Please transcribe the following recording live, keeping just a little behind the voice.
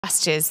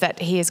passages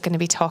that he is going to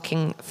be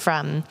talking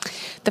from.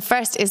 The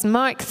first is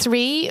Mark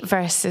 3,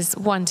 verses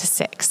 1 to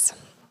 6,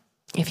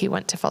 if you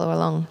want to follow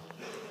along.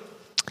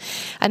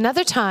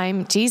 Another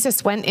time,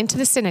 Jesus went into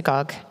the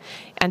synagogue,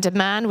 and a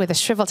man with a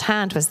shriveled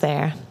hand was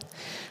there.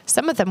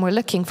 Some of them were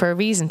looking for a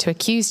reason to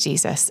accuse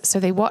Jesus, so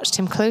they watched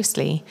him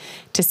closely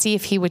to see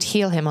if he would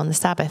heal him on the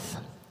Sabbath.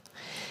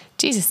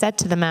 Jesus said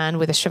to the man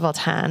with a shriveled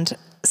hand,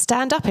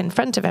 "Stand up in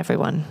front of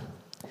everyone."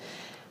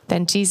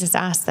 Then Jesus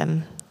asked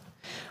them,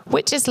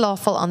 "Which is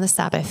lawful on the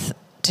Sabbath,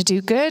 to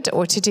do good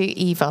or to do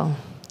evil,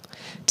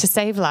 to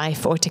save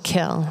life or to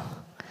kill?"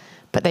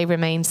 But they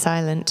remained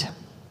silent.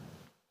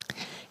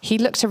 He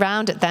looked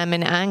around at them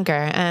in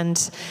anger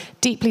and,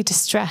 deeply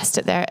distressed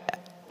at their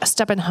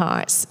stubborn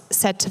hearts,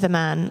 said to the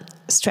man,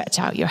 "Stretch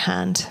out your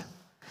hand."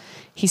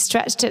 He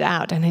stretched it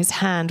out, and his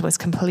hand was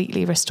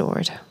completely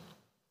restored.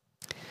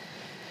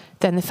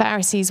 Then the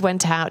Pharisees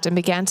went out and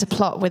began to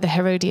plot with the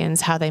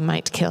Herodians how they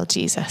might kill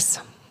Jesus.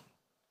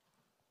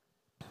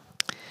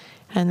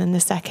 And then the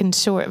second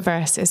short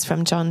verse is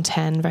from John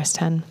 10, verse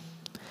 10.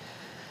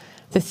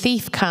 "The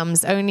thief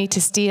comes only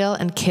to steal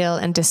and kill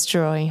and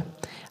destroy.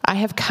 I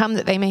have come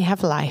that they may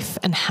have life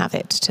and have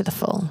it to the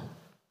full."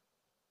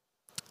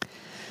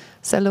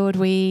 So, Lord,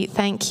 we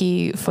thank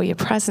you for your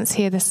presence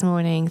here this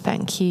morning.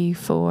 Thank you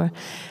for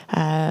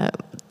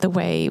the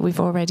way we've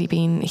already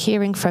been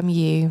hearing from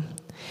you.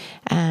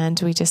 And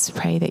we just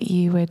pray that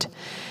you would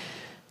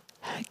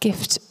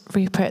gift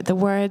Rupert the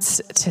words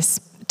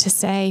to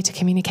say, to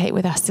communicate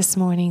with us this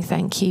morning.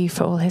 Thank you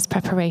for all his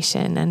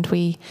preparation. And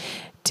we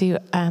do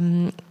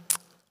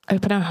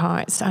open our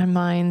hearts, our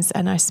minds,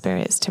 and our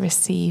spirits to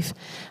receive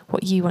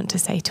what you want to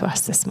say to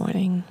us this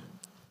morning.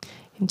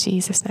 In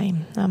Jesus'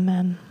 name,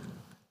 amen.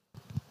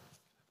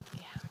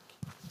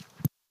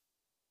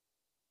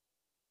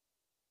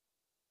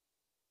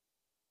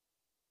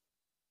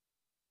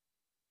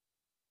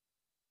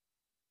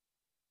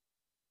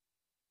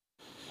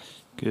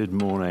 Good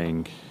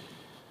morning.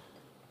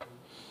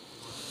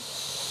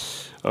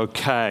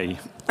 Okay.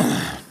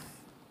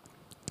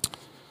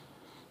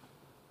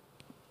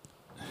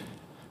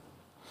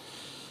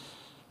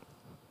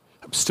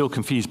 I'm still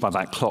confused by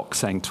that clock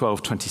saying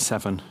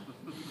 12:27.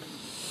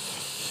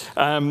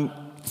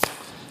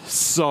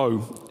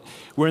 So,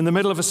 we're in the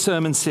middle of a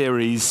sermon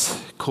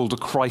series called A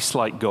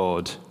Christ-Like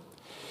God.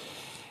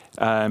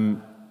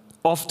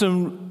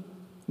 Often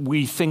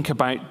we think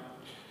about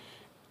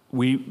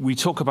We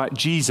talk about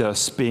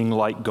Jesus being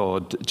like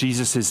God.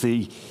 Jesus is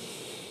the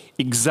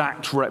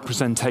exact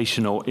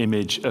representational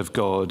image of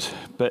God.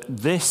 But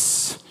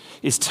this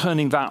is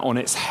turning that on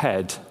its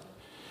head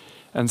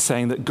and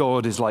saying that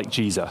God is like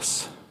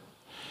Jesus.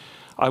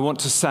 I want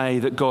to say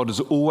that God has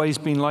always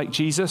been like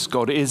Jesus.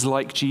 God is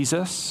like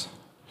Jesus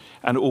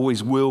and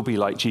always will be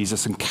like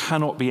Jesus and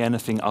cannot be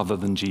anything other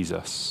than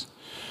Jesus.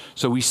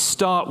 So we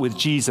start with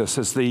Jesus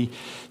as the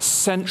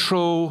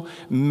central,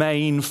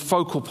 main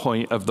focal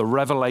point of the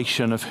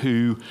revelation of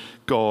who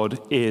God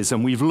is.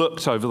 And we've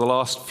looked over the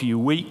last few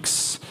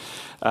weeks.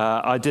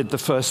 I did the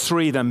first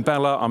three, then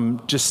Bella.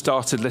 I'm just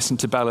started listening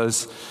to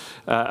Bella's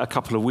a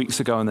couple of weeks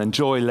ago, and then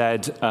Joy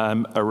led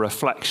a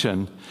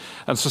reflection.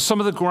 And so some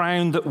of the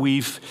ground that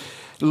we've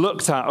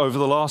looked at over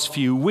the last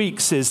few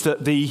weeks is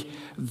that the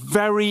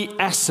very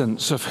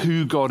essence of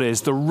who God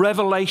is, the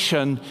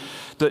revelation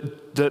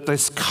that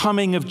this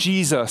coming of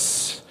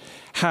Jesus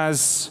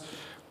has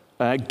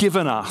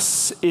given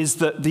us, is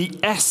that the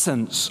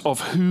essence of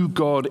who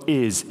God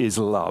is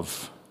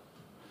love.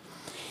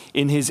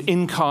 In his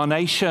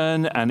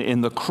incarnation and in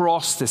the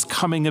cross, this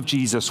coming of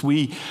Jesus,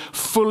 we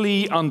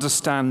fully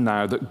understand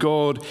now that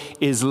God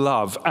is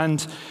love.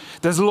 And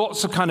there's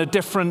lots of kind of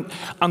different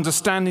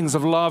understandings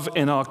of love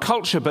in our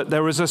culture, but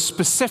there is a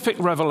specific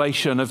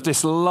revelation of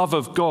this love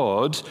of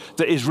God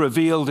that is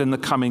revealed in the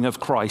coming of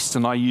Christ.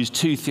 And I use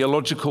two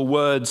theological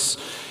words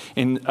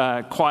in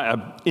quite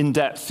an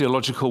in-depth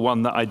theological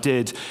one that I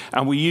did.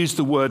 And we use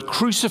the word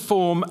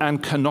cruciform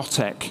and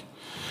kenotic.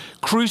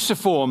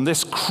 Cruciform,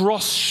 this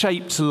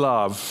cross-shaped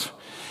love,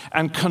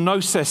 and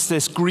kenosis,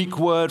 this Greek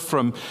word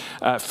from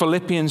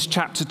Philippians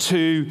chapter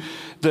 2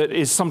 that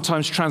is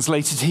sometimes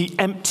translated, he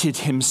emptied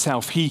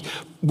himself, he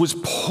was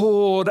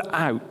poured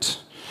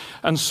out.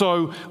 And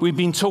so we've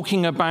been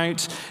talking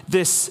about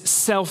this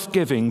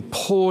self-giving,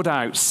 poured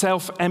out,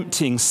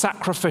 self-emptying,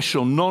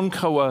 sacrificial,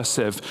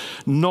 non-coercive,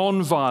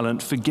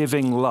 non-violent,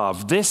 forgiving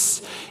love.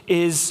 This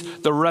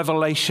is the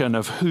revelation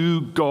of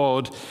who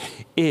God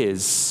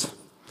is.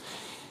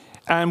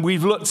 And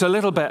we've looked a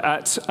little bit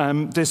at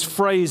this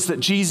phrase that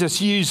Jesus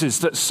uses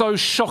that's so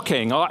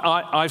shocking,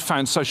 I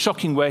found so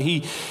shocking, where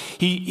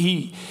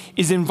he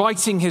is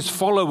inviting his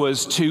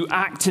followers to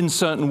act in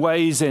certain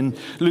ways in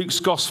Luke's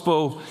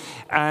gospel.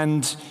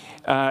 And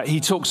he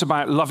talks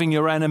about loving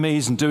your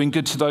enemies and doing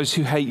good to those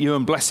who hate you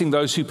and blessing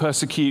those who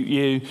persecute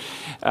you,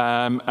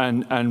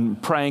 and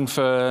praying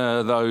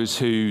for those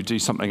who do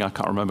something. I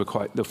can't remember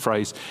quite the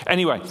phrase.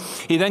 Anyway,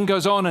 he then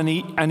goes on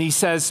and he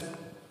says,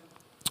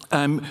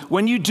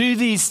 when you do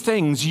these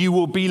things, you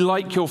will be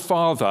like your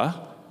Father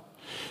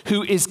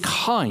who is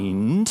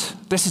kind.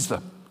 This is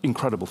the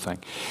incredible thing.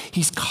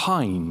 He's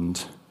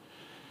kind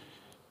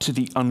to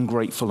the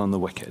ungrateful and the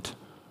wicked.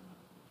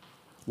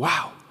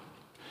 Wow.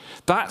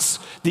 That's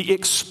the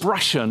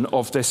expression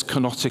of this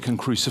kenotic and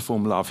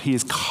cruciform love. He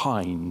is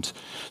kind.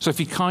 So if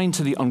he's kind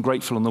to the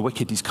ungrateful and the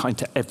wicked, he's kind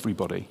to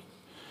everybody,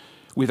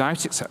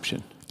 without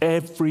exception,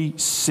 every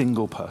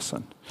single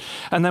person.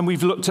 And then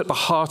we've looked at the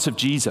heart of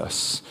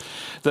Jesus,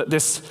 that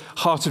this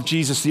heart of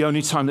Jesus, the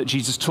only time that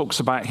Jesus talks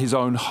about his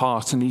own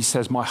heart, and he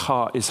says, my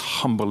heart is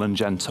humble and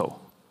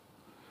gentle.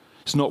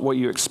 It's not what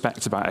you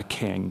expect about a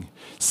king.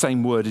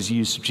 Same word is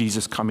used of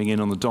Jesus coming in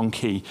on the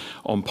donkey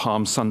on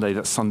Palm Sunday,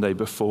 that Sunday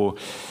before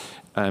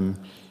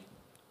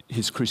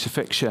his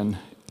crucifixion.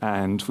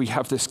 And we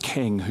have this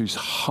king who's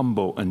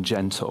humble and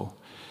gentle.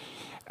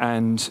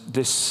 And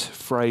this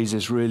phrase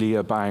is really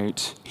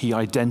about, he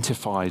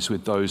identifies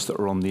with those that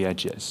are on the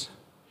edges.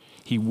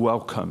 He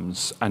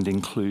welcomes and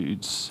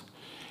includes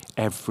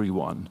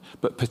everyone,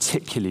 but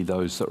particularly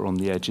those that are on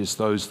the edges,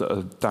 those that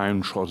are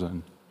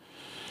downtrodden.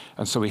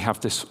 And so we have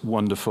this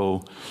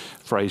wonderful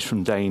phrase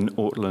from Dane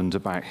Ortland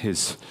about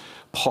his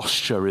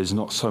posture is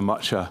not so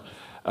much a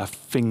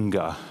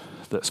finger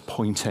that's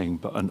pointing,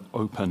 but an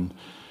open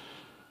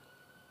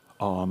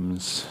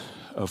arms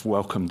of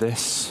welcome.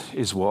 This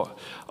is what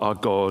our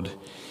God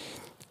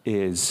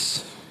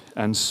is.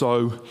 And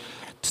so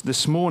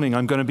this morning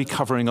I'm going to be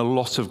covering a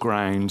lot of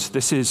ground.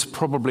 This is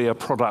probably a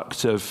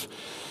product of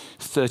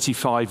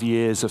 35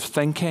 years of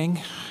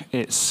thinking.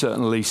 It's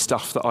certainly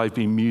stuff that I've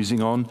been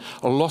musing on.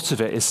 A lot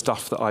of it is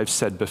stuff that I've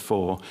said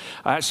before.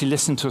 I actually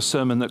listened to a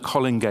sermon that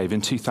Colin gave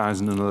in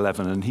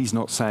 2011, and he's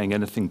not saying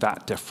anything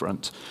that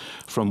different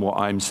from what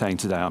I'm saying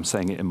today. I'm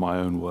saying it in my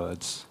own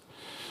words.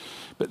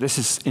 But this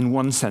is, in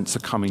one sense, a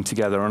coming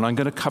together, and I'm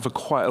going to cover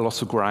quite a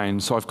lot of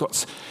ground. So I've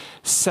got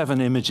 7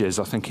 images,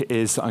 I think it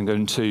is, that I'm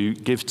going to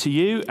give to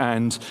you.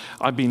 And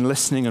I've been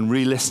listening and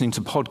re-listening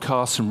to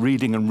podcasts and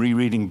reading and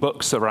rereading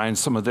books around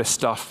some of this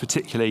stuff,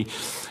 particularly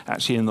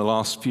actually in the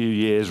last few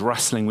years,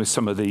 wrestling with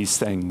some of these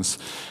things.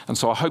 And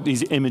so I hope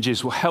these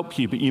images will help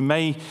you. But you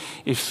may,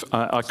 if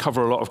I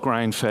cover a lot of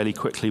ground fairly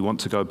quickly, want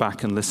to go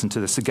back and listen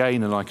to this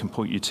again, and I can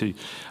point you to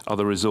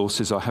other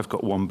resources. I have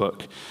got one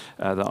book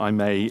that I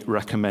may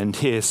recommend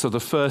here. So the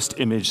first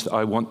image that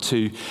I want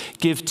to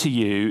give to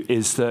you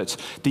is that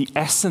the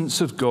essence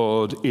of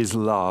God is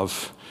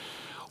love,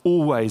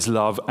 always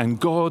love, and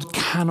God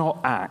cannot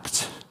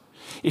act.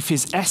 If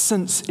his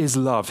essence is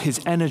love,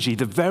 his energy,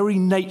 the very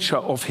nature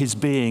of his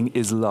being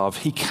is love,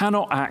 he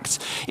cannot act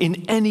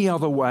in any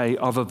other way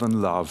other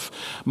than love.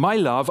 My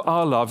love,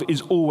 our love,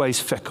 is always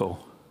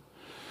fickle.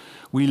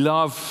 We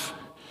love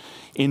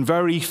in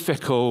very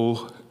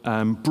fickle,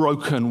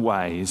 broken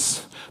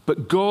ways.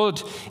 But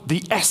God,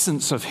 the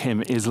essence of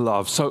him is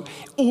love. So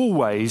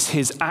always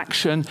his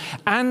action,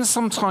 and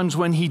sometimes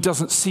when he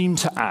doesn't seem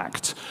to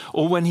act,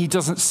 or when he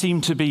doesn't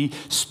seem to be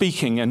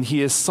speaking and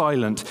he is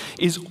silent,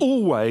 is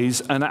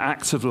always an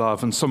act of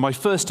love. And so my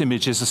first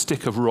image is a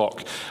stick of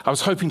rock. I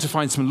was hoping to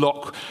find some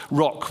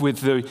rock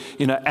with the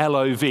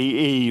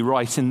L-O-V-E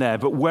right in there.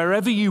 But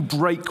wherever you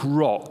break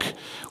rock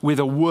with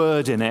a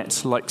word in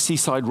it, like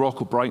Seaside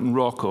Rock or Brighton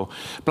Rock or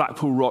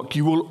Blackpool Rock,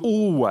 you will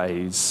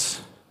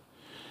always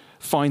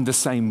find the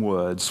same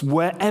words.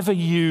 Wherever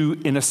you,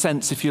 in a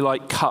sense, if you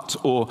like, cut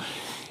or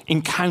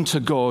encounter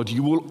God,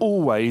 you will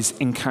always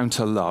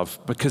encounter love,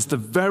 because the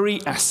very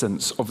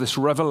essence of this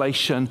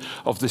revelation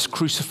of this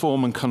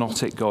cruciform and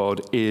kenotic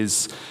God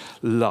is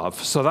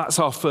love. So that's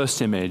our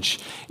first image,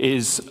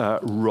 is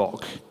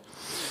rock.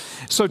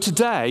 So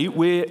today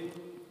we're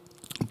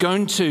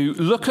going to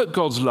look at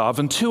God's love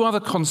and 2 other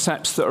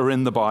concepts that are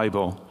in the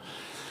Bible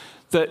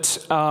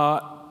that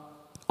are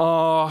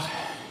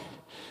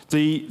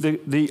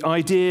the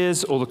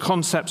ideas or the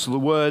concepts or the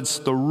words,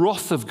 the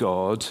wrath of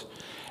God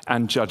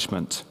and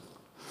judgment.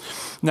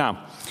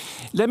 Now,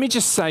 let me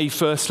just say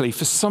firstly,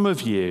 for some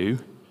of you,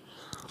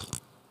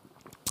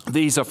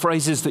 these are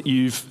phrases that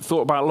you've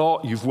thought about a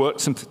lot, you've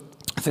worked some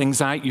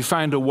things out, you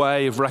found a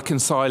way of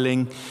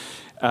reconciling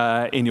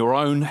in your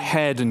own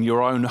head and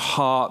your own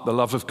heart the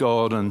love of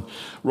God and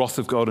wrath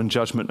of God and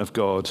judgment of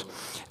God.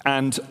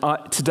 And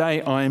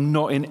today I am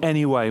not in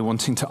any way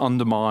wanting to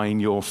undermine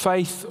your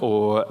faith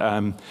or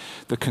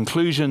the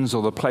conclusions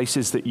or the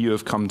places that you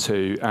have come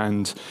to.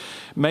 And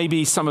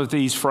maybe some of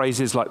these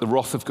phrases like the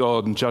wrath of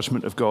God and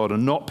judgment of God are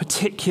not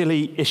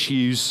particularly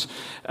issues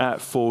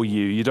for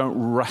you. You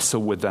don't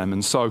wrestle with them.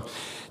 And so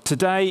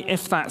today,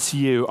 if that's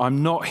you,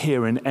 I'm not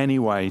here in any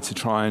way to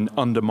try and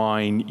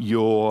undermine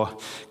your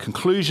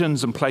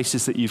conclusions and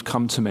places that you've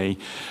come to me.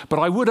 But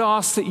I would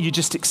ask that you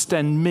just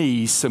extend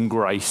me some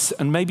grace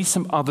and maybe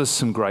some others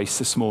some grace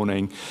this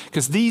morning,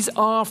 because these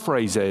are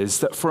phrases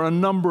that for a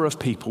number of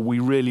people we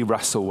really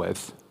wrestle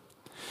with.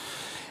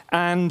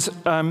 And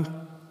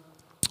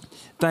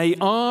they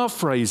are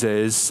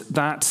phrases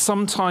that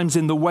sometimes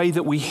in the way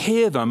that we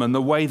hear them and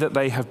the way that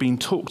they have been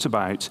talked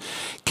about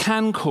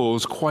can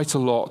cause quite a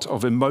lot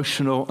of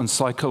emotional and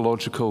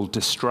psychological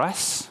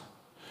distress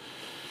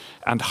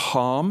and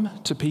harm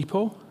to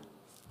people.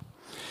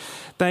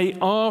 They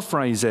are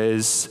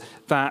phrases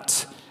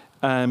that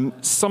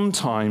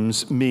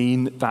sometimes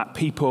mean that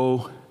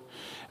people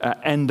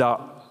end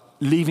up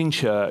leaving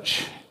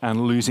church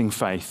and losing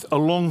faith,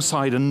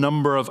 alongside a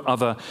number of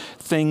other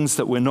things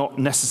that we're not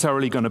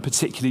necessarily going to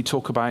particularly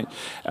talk about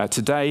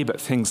today,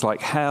 but things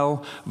like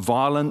hell,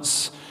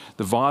 violence,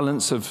 the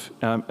violence of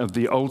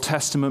the Old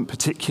Testament,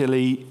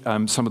 particularly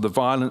some of the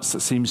violence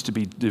that seems to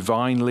be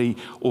divinely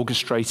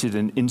orchestrated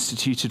and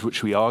instituted,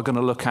 which we are going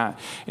to look at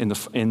in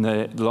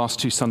the last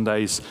 2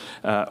 Sundays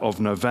of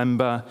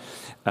November.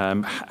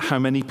 How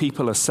many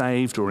people are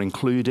saved or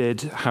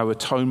included, how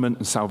atonement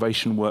and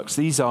salvation works.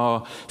 These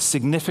are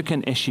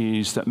significant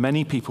issues that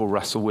many people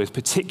wrestle with,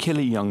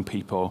 particularly young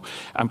people.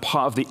 And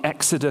part of the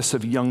exodus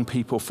of young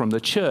people from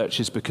the church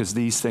is because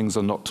these things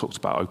are not talked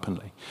about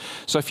openly.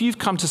 So if you've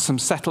come to some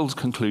settled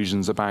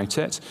conclusions about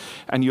it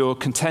and you're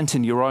content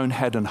in your own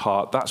head and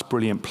heart, that's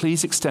brilliant.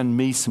 Please extend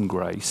me some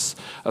grace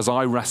as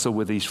I wrestle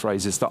with these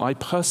phrases that I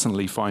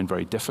personally find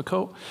very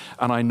difficult,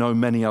 and I know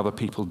many other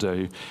people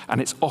do.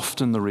 And it's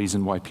often the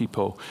reason why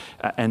people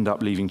end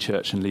up leaving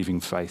church and leaving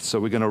faith. So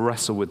we're going to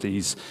wrestle with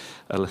these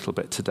a little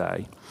bit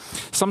today.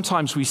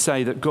 Sometimes we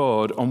say that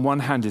God, on one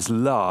hand, is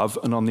love,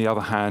 and on the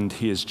other hand,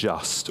 he is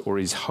just or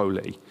he's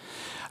holy.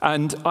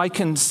 And I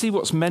can see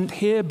what's meant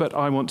here, but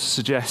I want to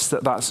suggest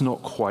that that's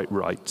not quite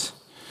right.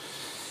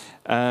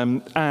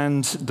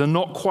 And the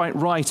not quite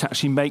right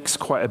actually makes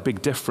quite a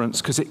big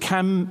difference, because it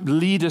can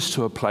lead us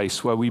to a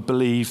place where we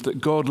believe that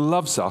God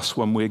loves us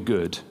when we're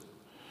good.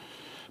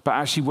 But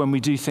actually, when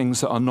we do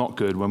things that are not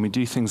good, when we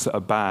do things that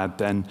are bad,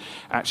 then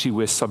actually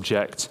we're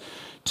subject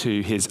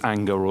to his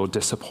anger or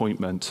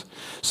disappointment.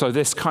 So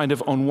this kind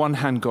of, on one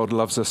hand, God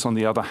loves us, on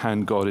the other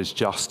hand, God is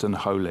just and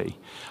holy,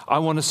 I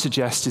want to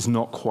suggest is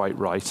not quite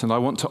right. And I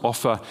want to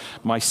offer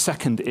my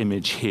second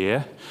image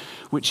here,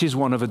 which is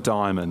one of a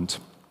diamond.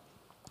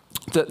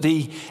 That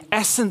the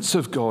essence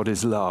of God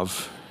is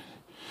love.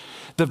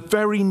 The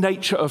very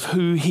nature of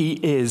who he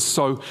is.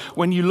 So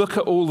when you look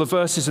at all the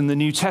verses in the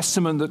New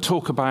Testament that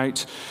talk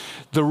about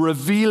the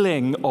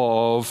revealing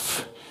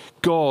of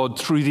God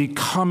through the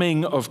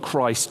coming of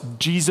Christ,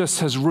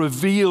 Jesus has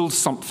revealed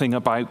something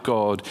about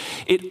God.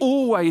 It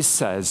always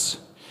says,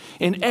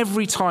 in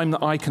every time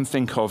that I can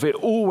think of, it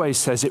always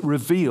says it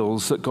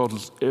reveals that God,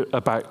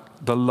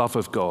 about the love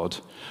of God,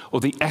 or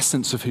the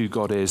essence of who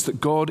God is,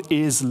 that God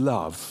is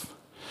love.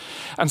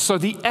 And so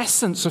the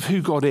essence of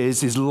who God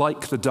is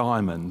like the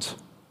diamond.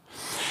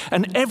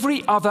 And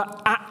every other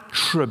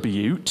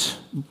attribute,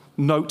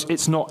 note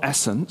it's not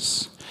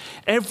essence,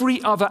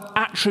 every other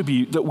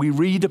attribute that we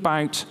read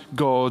about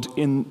God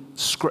in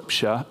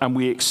Scripture and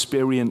we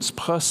experience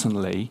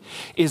personally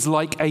is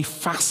like a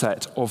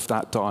facet of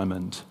that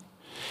diamond.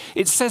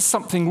 It says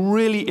something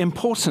really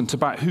important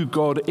about who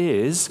God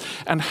is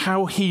and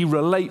how he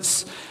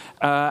relates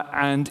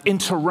and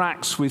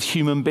interacts with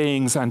human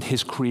beings and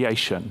his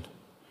creation.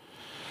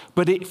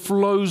 But it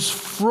flows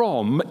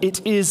from,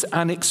 it is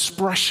an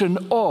expression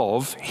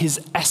of his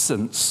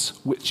essence,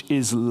 which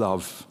is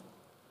love.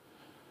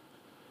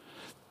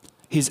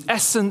 His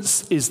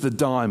essence is the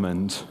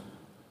diamond.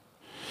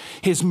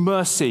 His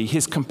mercy,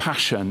 his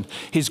compassion,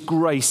 his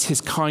grace,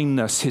 his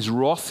kindness, his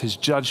wrath, his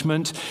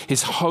judgment,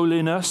 his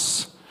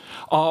holiness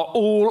are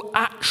all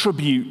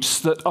attributes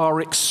that are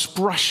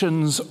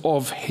expressions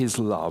of his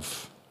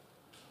love.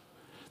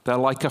 They're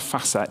like a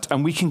facet,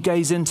 and we can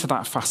gaze into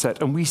that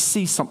facet and we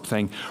see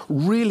something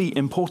really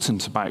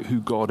important about who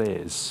God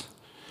is.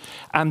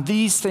 And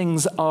these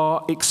things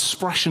are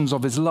expressions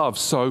of his love.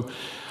 So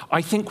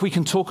I think we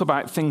can talk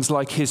about things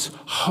like his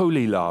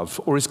holy love,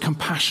 or his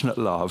compassionate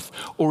love,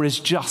 or his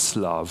just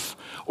love,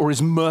 or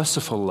his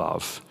merciful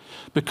love,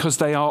 because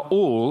they are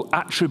all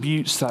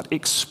attributes that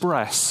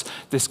express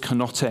this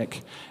kenotic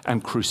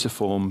and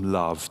cruciform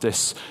love,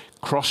 this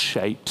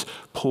cross-shaped,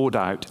 poured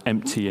out,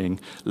 emptying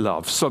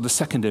love. So the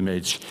second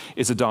image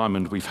is a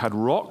diamond. We've had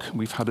rock,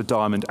 we've had a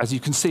diamond. As you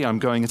can see, I'm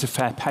going at a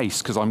fair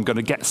pace because I'm going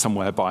to get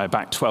somewhere by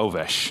about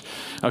 12-ish.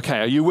 Okay,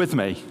 are you with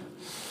me?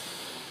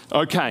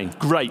 Okay,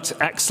 great,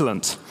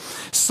 excellent.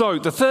 So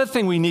the third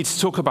thing we need to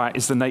talk about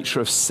is the nature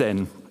of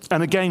sin.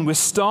 And again, we're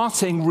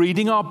starting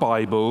reading our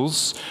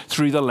Bibles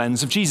through the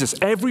lens of Jesus.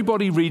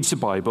 Everybody reads the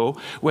Bible,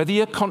 whether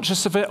you're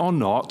conscious of it or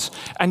not,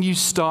 and you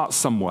start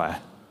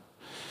somewhere.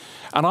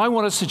 And I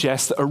want to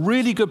suggest that a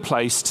really good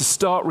place to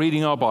start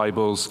reading our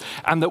Bibles,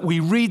 and that we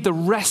read the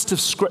rest of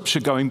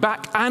Scripture going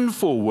back and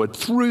forward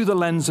through the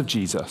lens of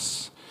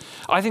Jesus.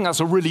 I think that's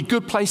a really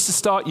good place to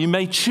start. You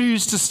may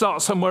choose to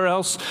start somewhere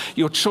else.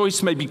 Your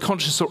choice may be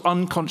conscious or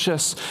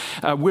unconscious.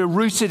 We're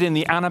rooted in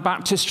the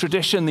Anabaptist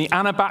tradition. The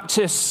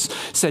Anabaptists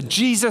said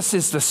Jesus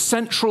is the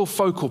central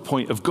focal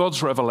point of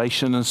God's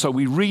revelation, and so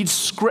we read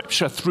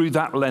Scripture through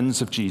that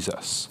lens of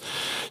Jesus.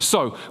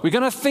 So we're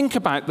going to think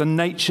about the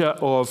nature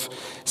of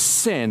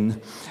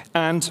sin,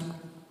 and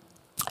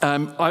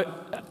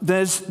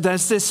there's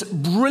this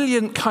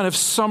brilliant kind of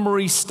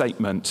summary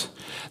statement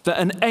that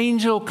an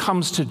angel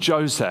comes to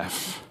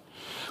Joseph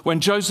When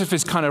Joseph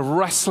is kind of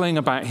wrestling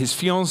about his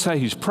fiancée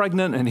who's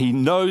pregnant, and he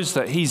knows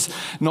that he's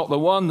not the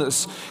one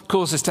that's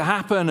caused this to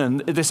happen, and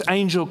this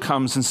angel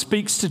comes and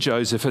speaks to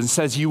Joseph and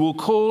says, you will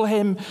call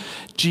him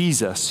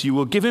Jesus. You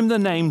will give him the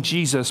name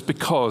Jesus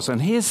because,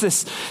 and here's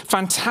this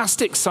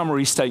fantastic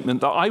summary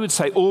statement that I would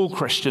say all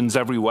Christians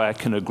everywhere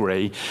can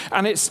agree.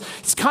 And it's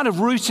kind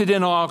of rooted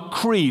in our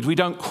creed. We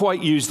don't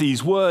quite use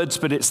these words,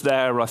 but it's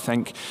there, I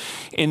think,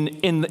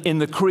 in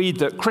the creed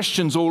that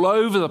Christians all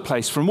over the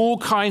place from all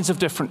kinds of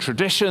different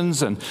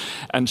traditions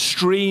and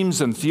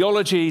streams and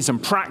theologies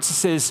and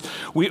practices,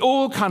 we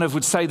all kind of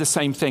would say the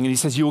same thing. And he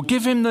says, you'll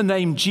give him the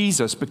name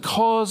Jesus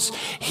because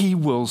he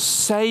will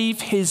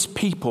save his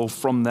people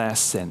from their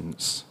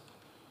sins.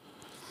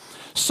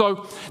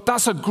 So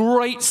that's a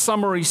great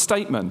summary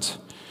statement.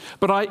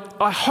 But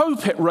I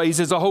hope it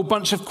raises a whole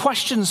bunch of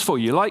questions for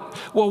you. Like,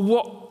 well,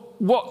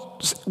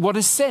 what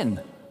is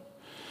sin?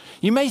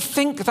 You may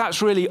think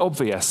that's really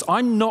obvious.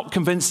 I'm not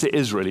convinced it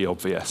is really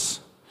obvious.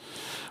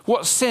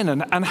 What's sin,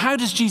 and how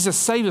does Jesus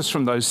save us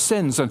from those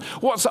sins, and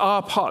what's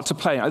our part to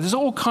play? There's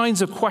all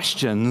kinds of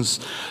questions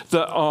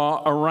that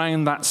are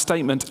around that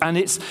statement, and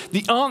it's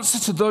the answer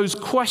to those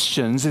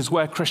questions is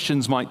where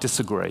Christians might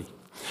disagree.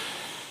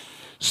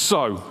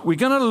 So we're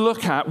going to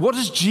look at what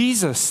does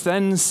Jesus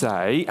then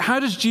say? How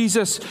does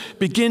Jesus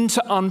begin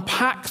to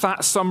unpack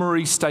that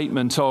summary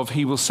statement of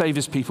he will save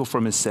his people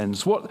from his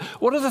sins? What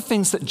are the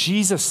things that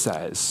Jesus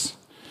says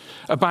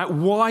about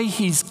why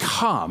he's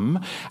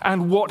come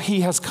and what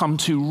he has come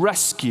to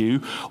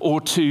rescue or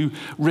to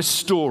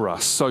restore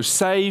us? So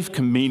save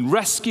can mean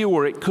rescue,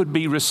 or it could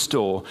be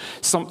restore.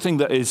 Something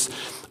that is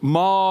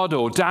marred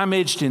or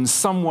damaged in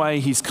some way,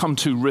 he's come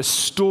to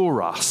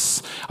restore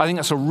us. I think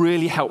that's a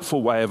really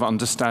helpful way of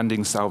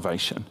understanding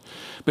salvation.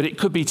 But it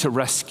could be to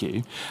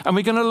rescue. And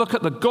we're going to look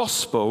at the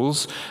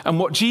Gospels and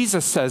what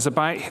Jesus says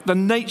about the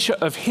nature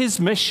of his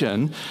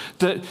mission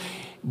that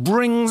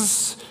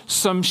brings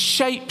some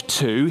shape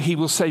to he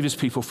will save his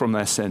people from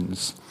their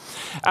sins.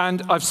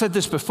 And I've said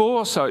this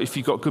before, so if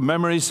you've got good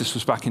memories, this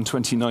was back in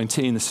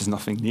 2019. This is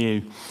nothing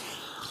new.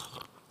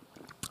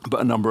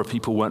 But a number of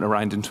people weren't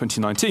around in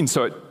 2019.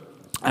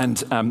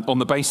 On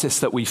the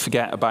basis that we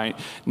forget about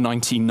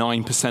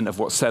 99% of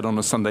what's said on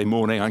a Sunday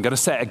morning, I'm going to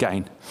say it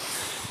again.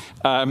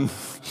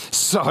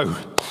 So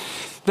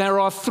there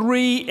are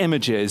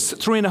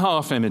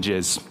 3.5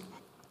 images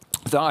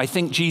that I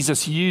think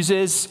Jesus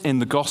uses in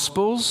the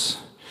Gospels.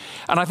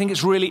 And I think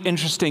it's really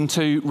interesting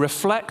to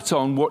reflect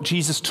on what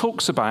Jesus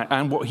talks about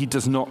and what he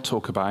does not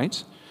talk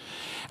about.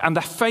 And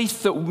the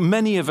faith that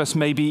many of us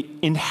maybe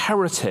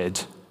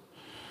inherited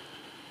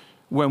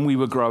when we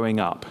were growing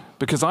up.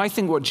 Because I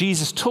think what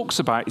Jesus talks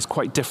about is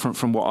quite different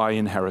from what I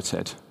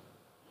inherited.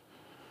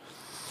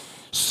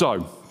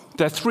 So,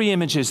 there are 3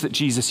 images that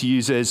Jesus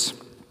uses.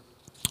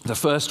 The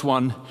first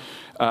one,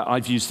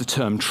 I've used the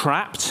term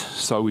trapped,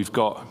 so we've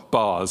got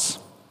bars.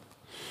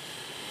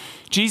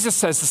 Jesus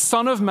says, the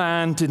Son of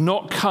Man did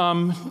not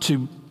come to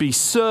be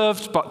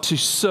served, but to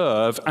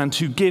serve and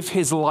to give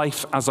his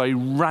life as a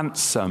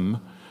ransom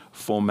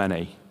for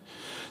many.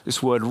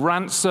 This word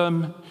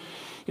ransom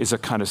is a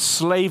kind of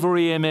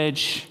slavery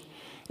image.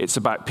 It's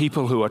about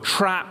people who are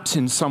trapped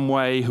in some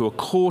way, who are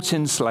caught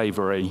in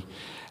slavery,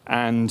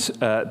 and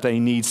they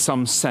need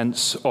some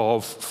sense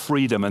of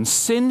freedom. And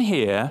sin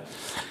here,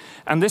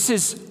 and this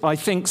is, I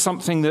think,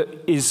 something that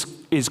is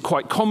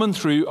quite common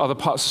through other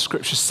parts of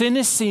Scripture. Sin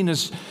is seen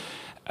as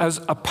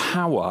a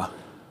power.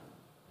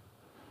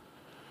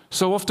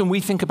 So often we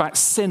think about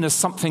sin as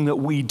something that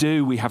we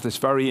do. We have this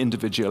very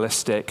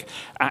individualistic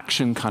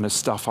action kind of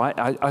stuff.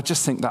 I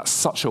just think that's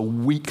such a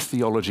weak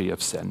theology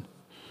of sin.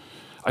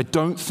 I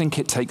don't think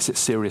it takes it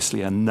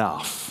seriously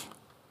enough,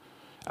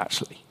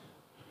 actually.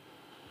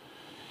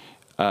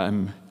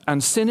 And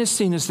sin is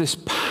seen as this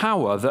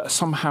power that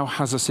somehow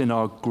has us in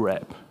our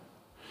grip.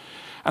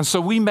 And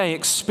so we may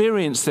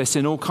experience this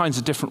in all kinds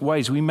of different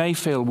ways. We may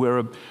feel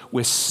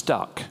we're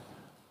stuck.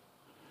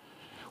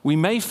 We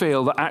may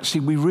feel that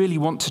actually we really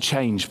want to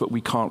change, but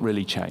we can't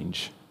really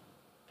change.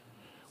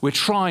 We're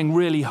trying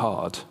really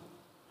hard,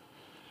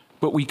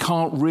 but we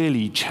can't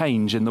really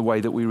change in the way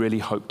that we really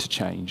hope to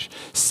change.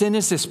 Sin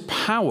is this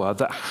power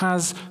that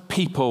has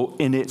people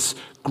in its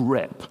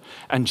grip.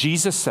 And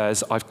Jesus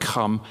says, I've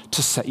come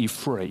to set you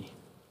free.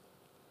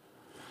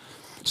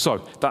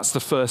 So that's the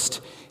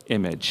first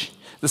image.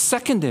 The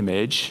second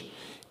image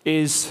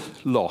is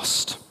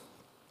lost.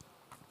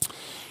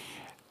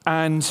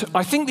 And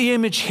I think the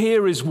image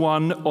here is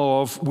one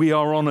of we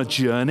are on a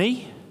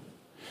journey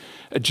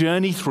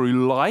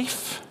through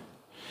life,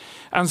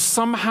 and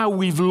somehow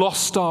we've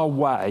lost our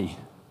way.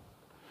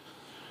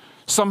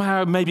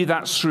 Somehow maybe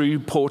that's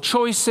through poor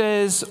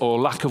choices or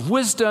lack of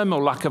wisdom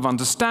or lack of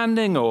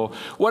understanding or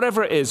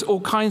whatever it is,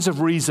 all kinds of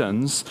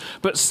reasons.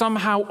 But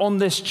somehow on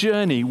this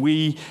journey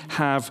we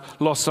have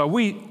lost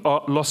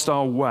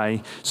our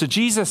way. So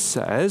Jesus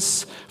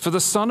says, for the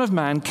Son of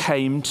Man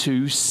came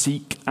to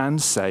seek and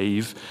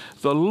save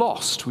the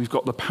lost. We've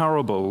got the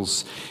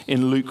parables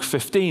in Luke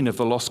 15 of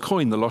the lost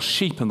coin, the lost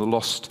sheep, and the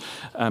lost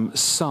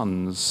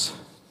sons.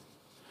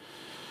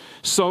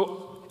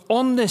 So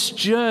on this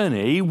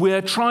journey,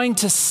 we're trying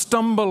to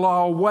stumble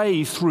our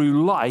way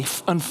through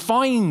life and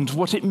find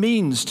what it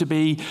means to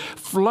be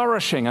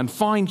flourishing and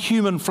find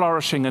human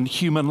flourishing and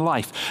human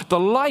life. The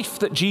life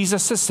that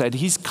Jesus has said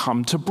he's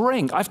come to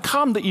bring. I've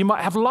come that you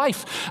might have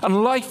life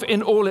and life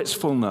in all its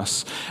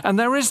fullness. And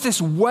there is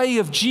this way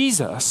of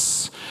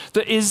Jesus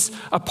that is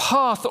a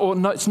path, or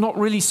no, it's not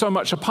really so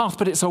much a path,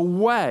 but it's a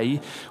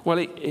way. Well,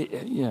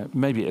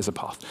 maybe it is a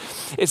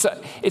path.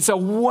 It's a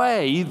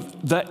way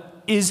that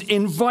is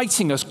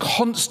inviting us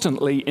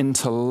constantly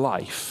into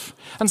life.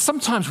 And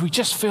sometimes we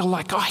just feel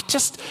like,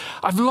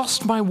 I've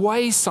lost my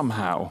way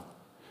somehow.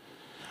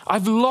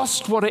 I've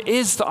lost what it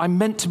is that I'm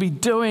meant to be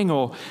doing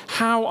or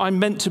how I'm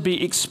meant to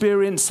be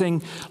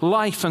experiencing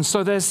life. And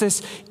so there's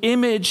this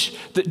image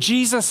that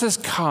Jesus has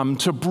come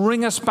to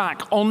bring us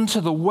back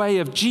onto the way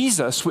of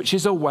Jesus, which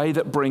is a way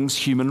that brings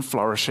human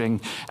flourishing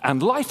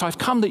and life. I've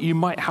come that you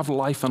might have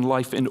life and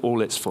life in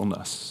all its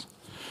fullness.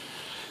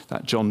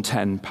 That John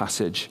 10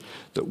 passage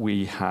that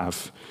we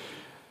have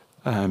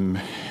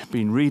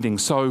been reading.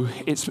 So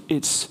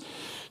it's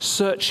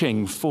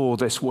searching for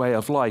this way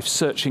of life,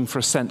 searching for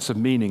a sense of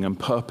meaning and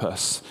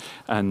purpose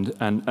and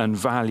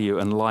value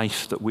and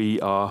life that we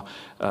are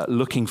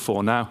looking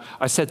for. Now,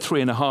 I said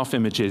 3.5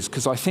 images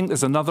because I think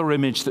there's another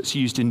image that's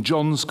used in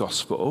John's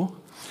gospel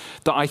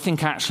that I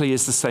think actually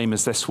is the same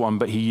as this one,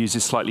 but he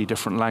uses slightly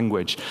different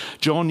language.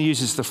 John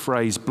uses the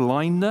phrase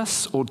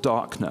blindness or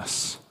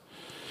darkness.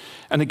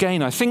 And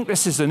again, I think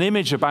this is an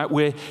image about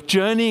we're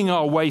journeying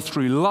our way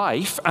through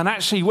life, and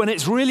actually when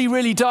it's really,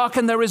 really dark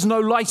and there is no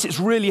light, it's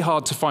really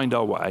hard to find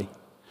our way.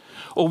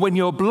 Or when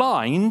you're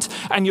blind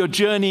and you're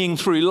journeying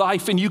through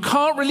life and you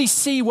can't really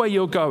see where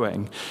you're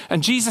going.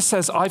 And Jesus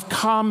says, I've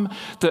come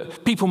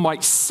that people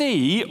might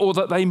see, or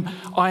that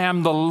I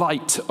am the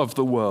light of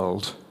the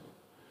world.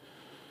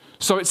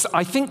 So it's,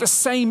 I think, the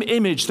same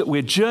image that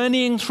we're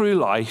journeying through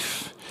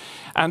life,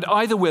 and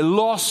either we're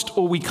lost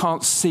or we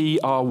can't see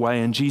our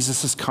way, and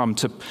Jesus has come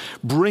to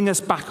bring us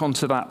back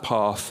onto that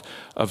path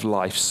of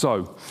life.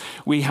 So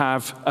we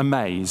have a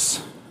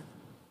maze.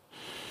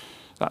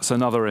 That's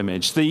another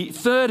image. The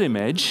third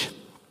image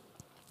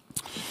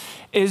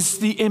is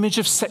the image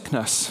of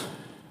sickness.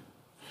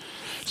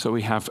 So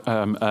we have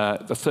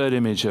the third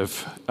image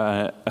of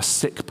a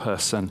sick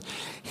person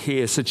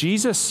here. So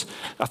Jesus,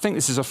 I think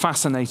this is a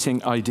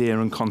fascinating idea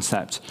and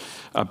concept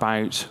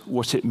about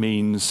what it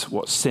means,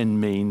 what sin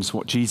means,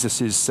 what Jesus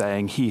is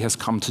saying he has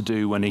come to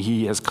do when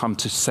he has come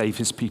to save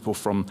his people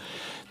from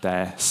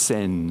their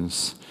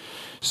sins.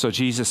 So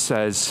Jesus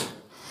says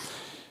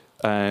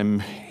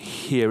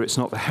here, it's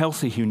not the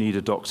healthy who need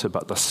a doctor,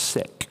 but the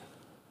sick.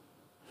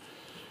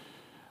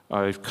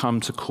 I've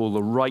come to call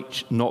the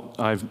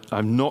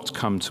I've not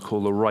come to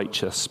call the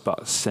righteous,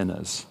 but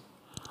sinners.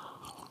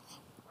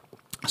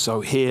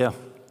 So here,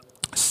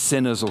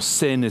 sinners or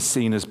sin is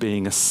seen as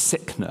being a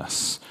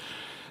sickness.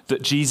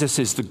 That Jesus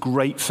is the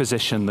great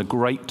physician, the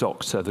great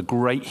doctor, the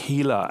great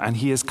healer, and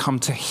he has come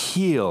to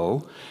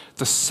heal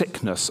the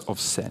sickness of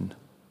sin.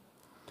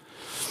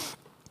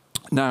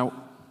 Now,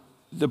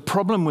 the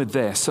problem with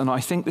this, and I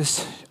think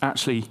this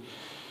actually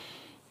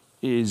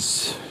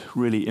is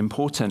really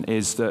important,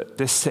 is that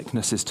this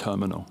sickness is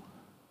terminal.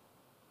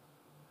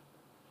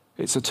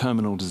 It's a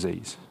terminal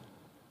disease.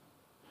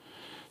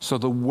 So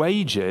the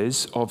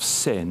wages of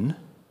sin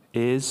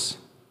is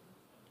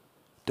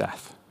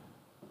death.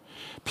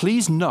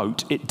 Please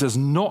note, it does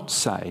not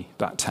say,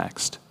 that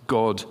text,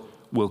 God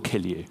will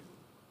kill you.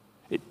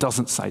 It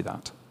doesn't say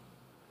that.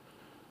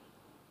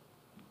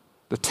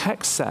 The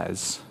text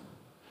says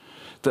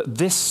that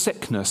this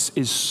sickness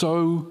is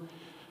so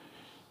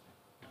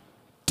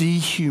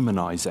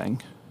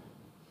dehumanizing,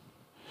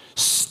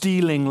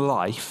 stealing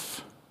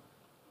life,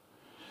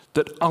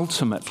 that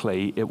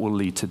ultimately it will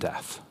lead to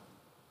death.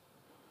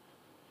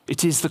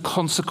 It is the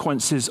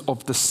consequences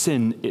of the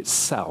sin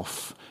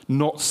itself,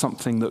 not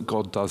something that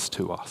God does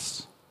to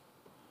us.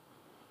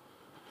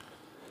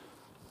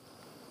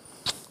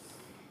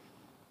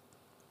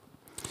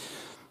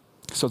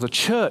 So the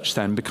church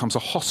then becomes a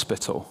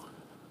hospital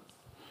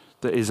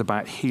that is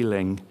about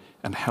healing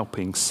and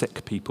helping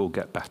sick people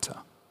get better.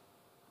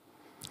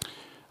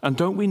 And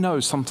don't we know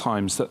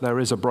sometimes that there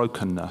is a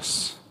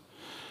brokenness,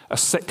 a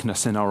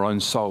sickness in our own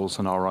souls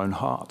and our own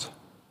heart?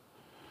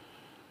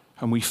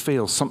 And we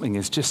feel something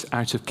is just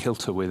out of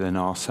kilter within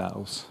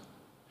ourselves.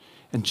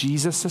 And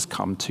Jesus has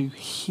come to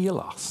heal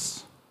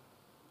us.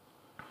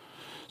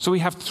 So we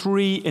have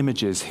 3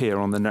 images here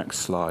on the next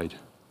slide.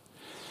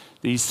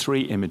 These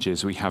 3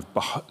 images, we have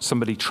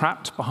somebody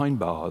trapped behind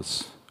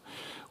bars.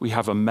 We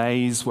have a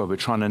maze where we're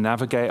trying to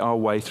navigate our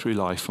way through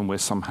life and we're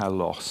somehow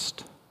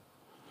lost.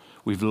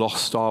 We've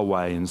lost our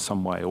way in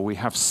some way. Or we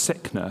have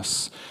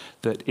sickness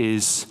that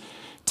is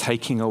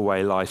taking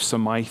away life. So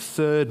my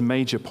third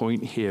major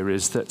point here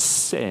is that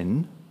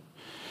sin,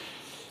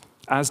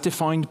 as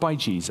defined by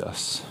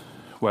Jesus,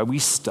 where we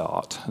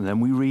start and then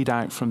we read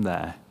out from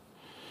there,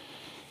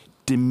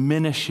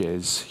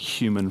 diminishes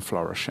human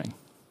flourishing.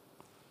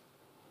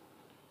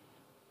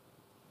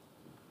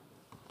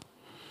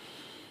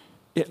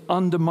 It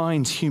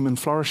undermines human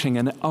flourishing,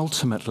 and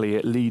ultimately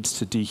it leads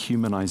to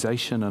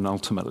dehumanization and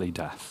ultimately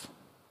death.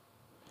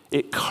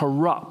 It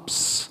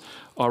corrupts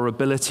our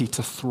ability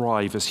to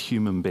thrive as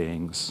human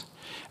beings,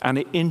 and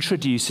it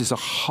introduces a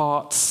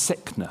heart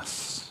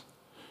sickness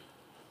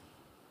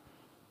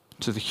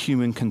to the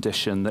human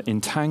condition that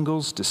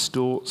entangles,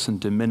 distorts, and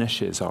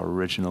diminishes our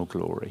original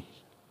glory.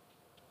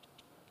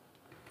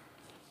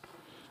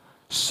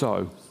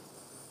 So,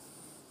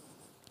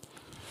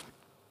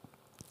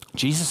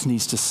 Jesus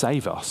needs to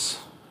save us,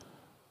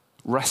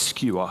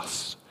 rescue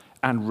us,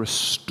 and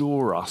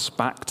restore us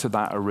back to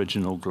that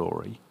original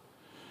glory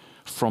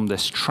from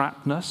this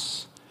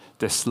trappedness,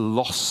 this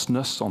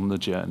lostness on the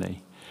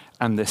journey,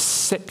 and this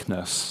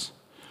sickness,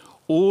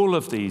 all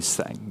of these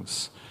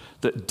things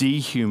that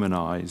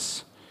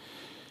dehumanize,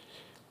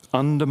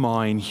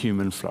 undermine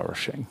human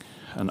flourishing,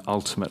 and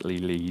ultimately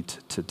lead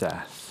to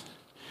death.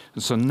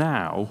 And so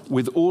now,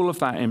 with all of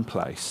that in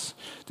place,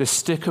 this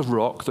stick of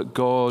rock that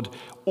God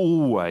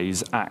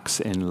always acts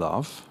in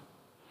love,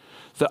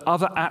 the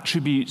other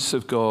attributes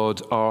of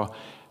God are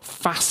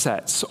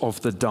facets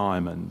of the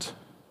diamond,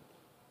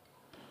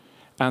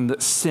 and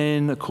that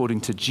sin,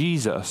 according to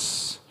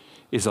Jesus,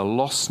 is a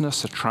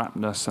lostness, a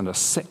trappedness, and a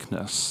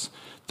sickness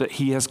that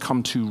he has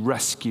come to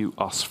rescue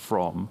us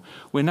from.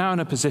 We're now in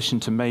a position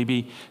to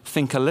maybe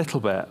think a little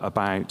bit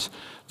about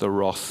the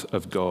wrath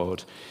of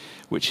God,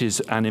 which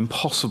is an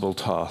impossible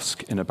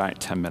task in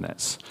about 10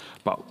 minutes,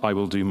 but I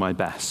will do my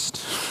best.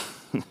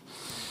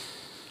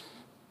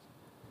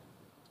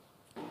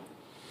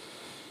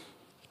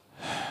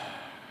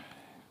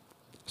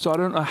 So I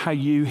don't know how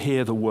you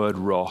hear the word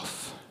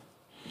wrath.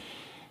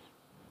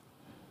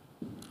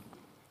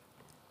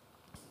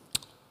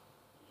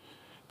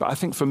 But I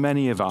think for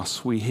many of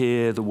us, we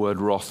hear the word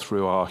wrath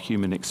through our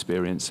human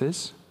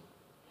experiences.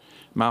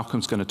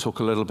 Malcolm's going to talk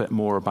a little bit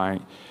more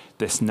about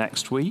this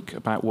next week,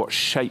 about what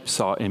shapes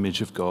our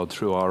image of God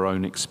through our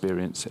own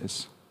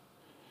experiences.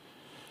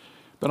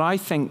 But I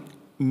think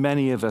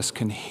many of us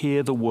can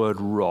hear the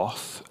word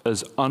wrath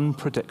as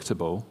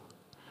unpredictable,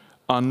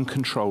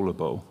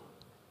 uncontrollable,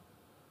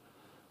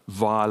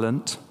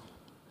 violent,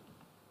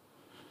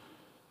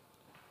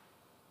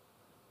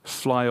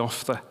 fly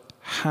off the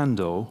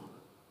handle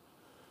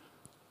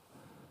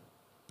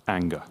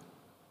anger.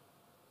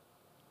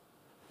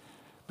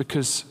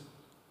 Because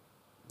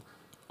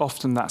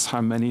often that's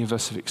how many of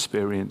us have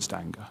experienced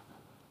anger,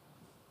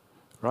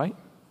 right?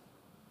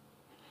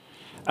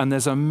 And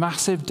there's a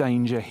massive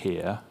danger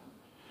here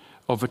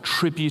of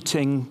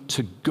attributing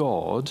to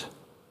God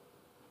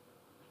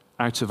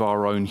out of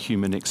our own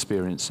human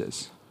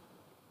experiences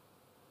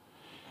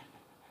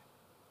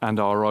and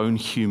our own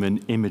human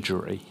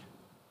imagery.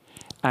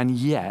 And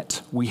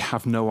yet, we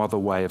have no other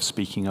way of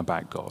speaking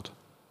about God.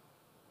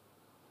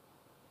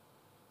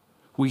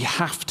 We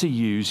have to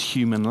use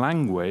human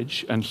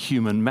language and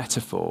human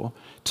metaphor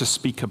to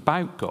speak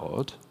about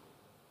God,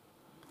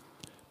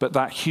 but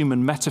that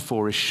human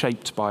metaphor is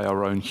shaped by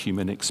our own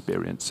human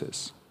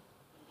experiences.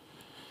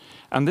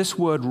 And this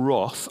word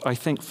wrath, I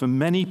think for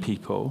many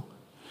people,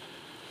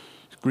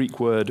 Greek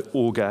word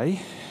orge,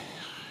 I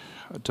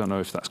don't know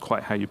if that's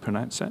quite how you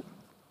pronounce it,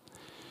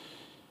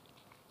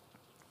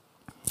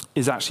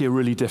 is actually a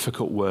really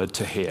difficult word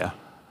to hear.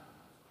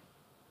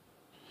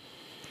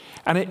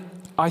 And it,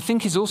 I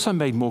think, is also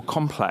made more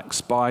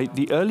complex by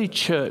the early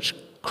church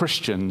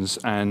Christians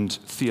and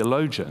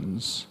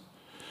theologians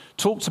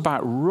talked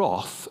about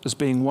wrath as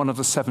being one of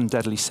the 7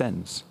 deadly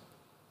sins.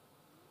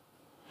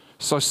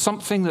 So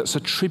something that's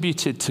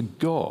attributed to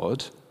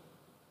God,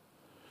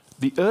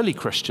 the early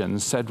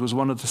Christians said was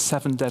one of the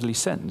 7 deadly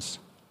sins.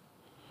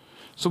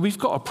 So we've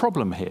got a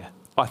problem here,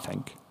 I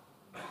think.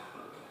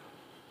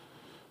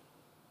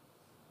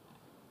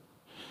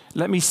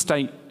 Let me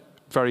state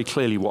very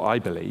clearly what I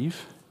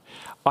believe.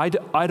 I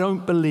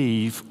don't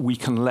believe we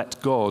can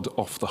let God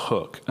off the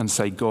hook and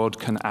say God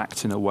can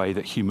act in a way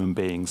that human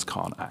beings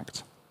can't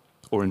act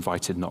or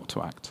invited not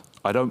to act.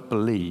 I don't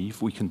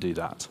believe we can do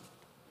that.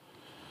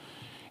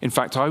 In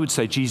fact, I would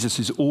say Jesus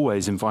is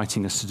always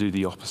inviting us to do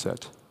the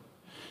opposite.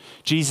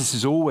 Jesus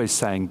is always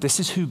saying, this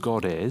is who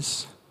God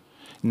is.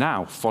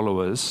 Now,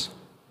 followers,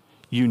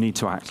 you need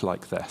to act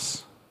like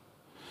this.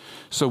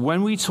 So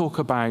when we talk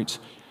about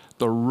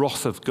the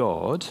wrath of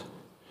God,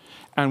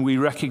 and we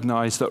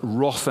recognize that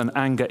wrath and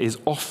anger is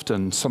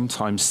often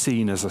sometimes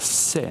seen as a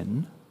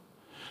sin,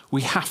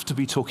 we have to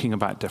be talking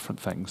about different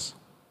things.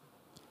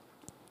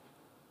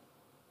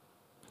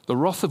 The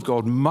wrath of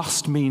God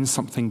must mean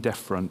something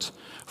different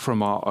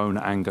from our own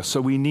anger. So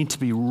we need to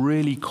be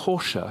really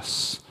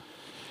cautious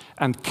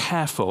and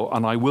careful,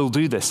 and I will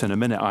do this in a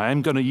minute. I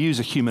am going to use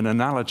a human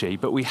analogy,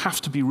 but we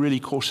have to be really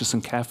cautious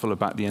and careful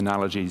about the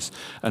analogies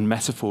and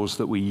metaphors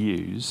that we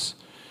use,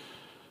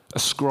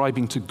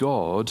 ascribing to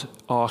God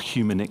our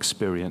human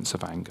experience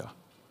of anger.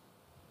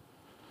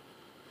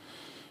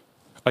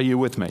 Are you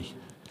with me?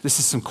 This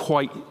is some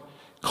quite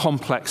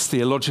complex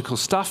theological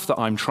stuff that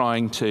I'm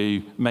trying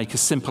to make as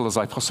simple as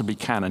I possibly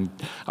can, and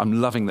I'm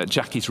loving that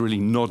Jackie's really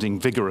nodding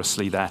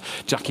vigorously there.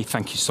 Jackie,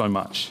 thank you so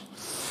much.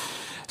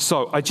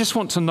 So I just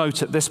want to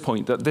note at this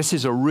point that this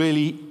is a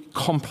really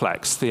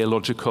complex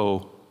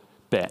theological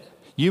bit.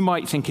 You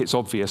might think it's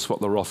obvious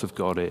what the wrath of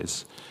God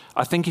is.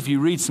 I think if you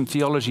read some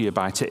theology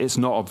about it, it's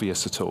not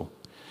obvious at all.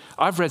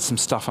 I've read some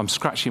stuff, I'm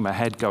scratching my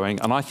head going,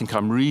 and I think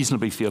I'm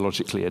reasonably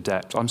theologically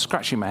adept. I'm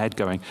scratching my head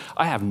going,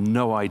 I have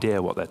no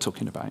idea what they're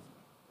talking about.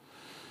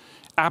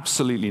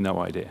 Absolutely no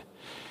idea.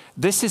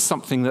 This is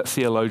something that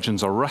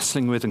theologians are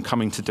wrestling with and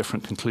coming to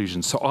different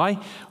conclusions. So I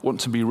want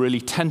to be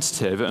really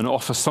tentative and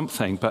offer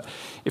something, but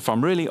if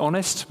I'm really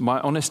honest, my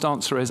honest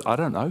answer is, I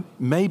don't know.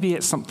 Maybe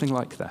it's something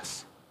like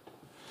this.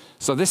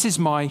 So this is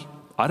my,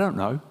 I don't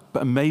know,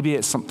 but maybe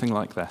it's something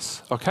like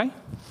this, okay?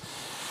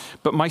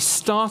 But my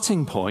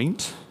starting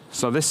point,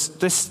 so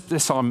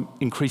this I'm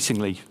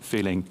increasingly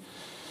feeling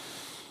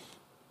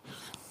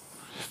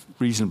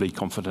reasonably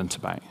confident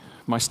about.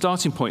 My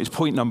starting point is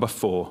point number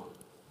 4.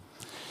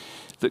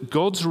 That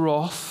God's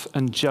wrath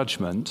and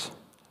judgment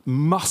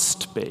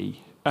must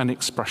be an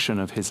expression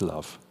of his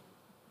love.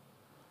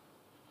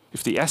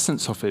 If the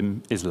essence of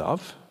him is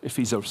love, if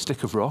he's a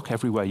stick of rock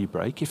everywhere you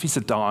break, if he's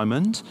a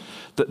diamond,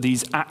 that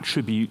these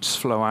attributes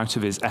flow out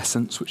of his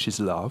essence, which is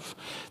love,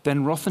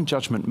 then wrath and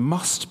judgment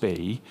must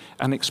be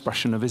an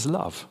expression of his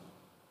love.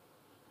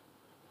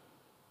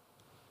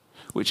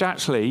 Which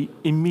actually,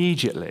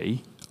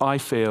 immediately, I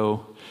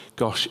feel,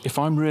 gosh, if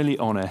I'm really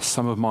honest,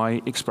 some of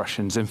my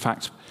expressions, in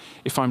fact,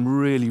 if I'm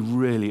really,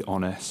 really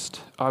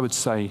honest, I would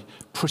say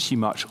pretty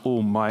much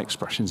all my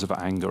expressions of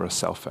anger are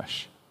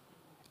selfish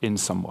in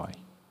some way.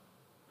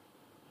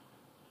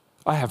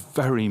 I have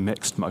very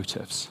mixed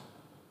motives.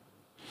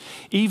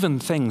 Even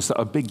things that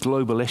are big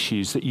global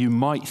issues that you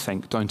might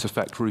think don't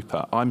affect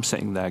Rupert, I'm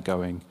sitting there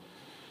going,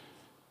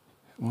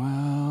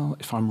 well,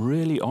 if I'm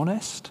really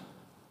honest,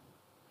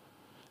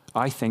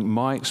 I think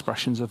my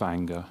expressions of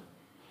anger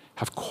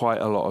have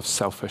quite a lot of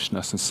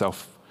selfishness and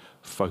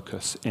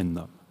self-focus in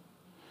them.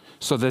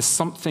 So there's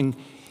something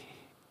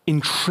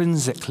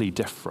intrinsically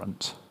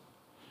different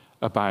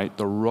about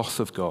the wrath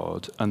of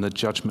God and the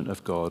judgment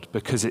of God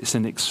because it's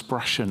an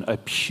expression, a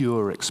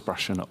pure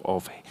expression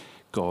of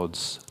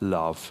God's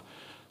love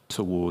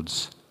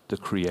towards the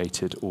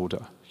created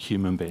order,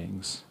 human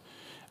beings,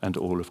 and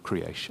all of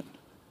creation.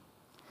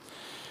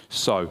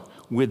 So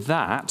with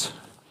that,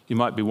 you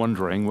might be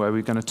wondering where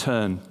we're going to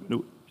turn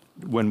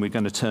when we're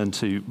going to turn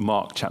to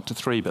Mark chapter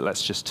 3, but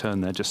let's just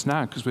turn there just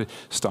now because we're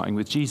starting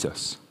with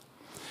Jesus.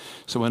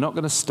 So we're not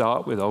going to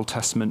start with Old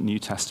Testament, New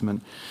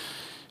Testament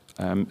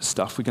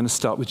stuff. We're going to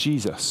start with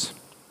Jesus.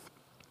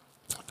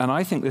 And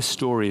I think this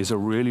story is a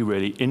really,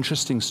 really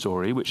interesting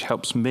story, which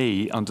helps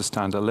me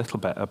understand a little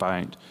bit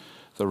about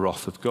the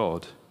wrath of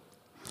God.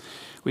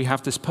 We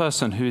have this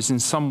person who is in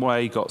some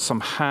way got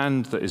some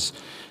hand that is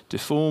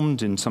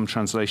deformed. In some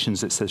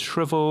translations it says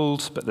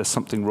shriveled, but there's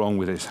something wrong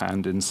with his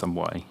hand in some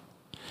way.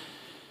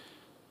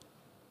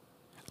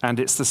 And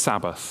it's the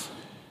Sabbath.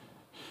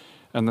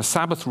 And the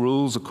Sabbath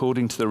rules,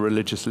 according to the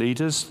religious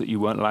leaders, that you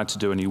weren't allowed to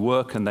do any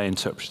work, and they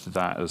interpreted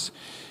that as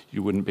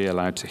you wouldn't be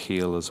allowed to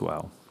heal as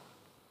well.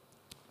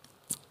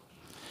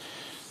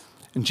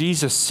 And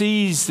Jesus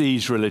sees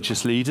these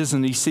religious leaders,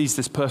 and he sees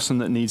this person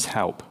that needs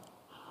help.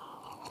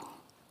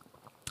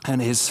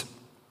 And the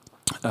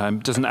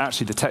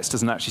text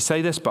doesn't actually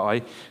say this,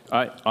 but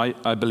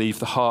I believe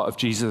the heart of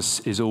Jesus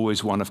is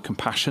always one of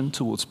compassion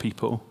towards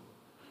people,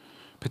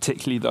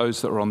 particularly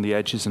those that are on the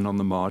edges and on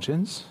the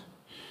margins.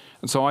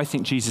 And so I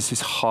think Jesus'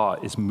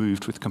 heart is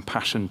moved with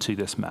compassion to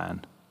this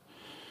man.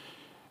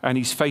 And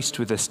he's faced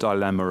with this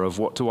dilemma of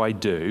what do I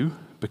do?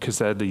 Because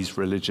there are these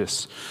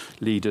religious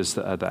leaders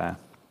that are there.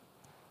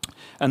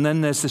 And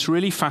then there's this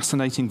really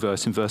fascinating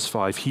verse in verse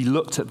 5. He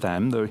looked at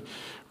them, the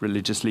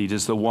religious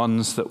leaders, the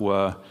ones that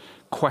were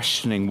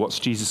questioning what's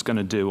Jesus going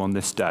to do on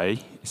this day.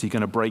 Is he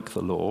going to break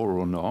the law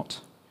or not?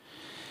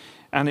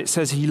 And it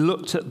says he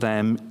looked at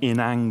them in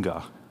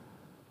anger.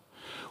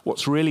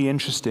 What's really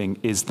interesting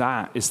is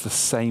that is the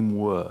same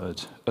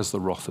word as the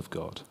wrath of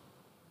God.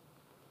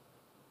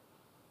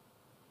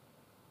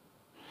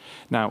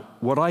 Now,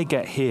 what I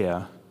get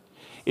here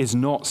is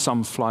not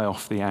some fly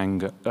off the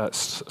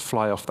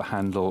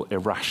handle,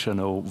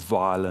 irrational,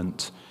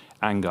 violent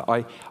anger.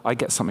 I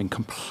get something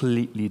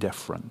completely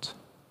different.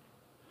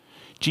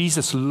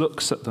 Jesus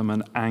looks at them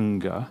in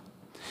anger,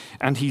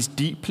 and he's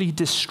deeply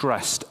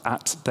distressed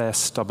at their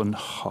stubborn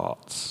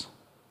hearts.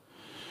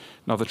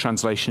 Another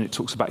translation, it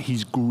talks about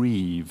he's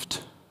grieved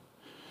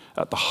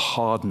at the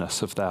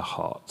hardness of their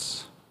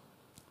hearts.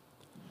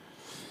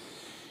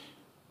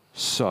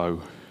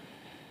 So,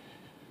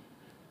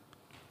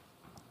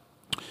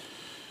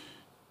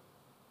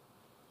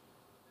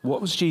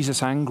 what was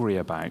Jesus angry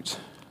about?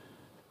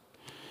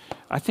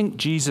 I think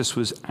Jesus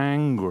was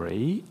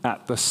angry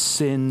at the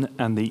sin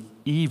and the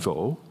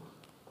evil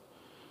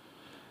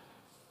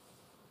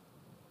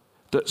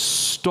that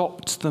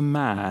stopped the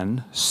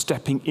man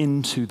stepping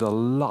into the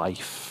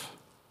life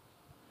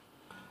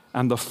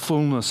and the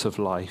fullness of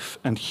life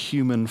and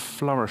human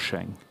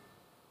flourishing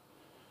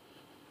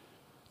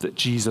that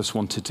Jesus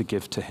wanted to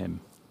give to him.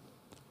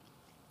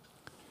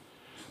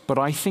 But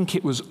I think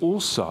it was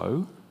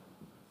also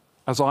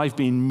as I've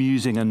been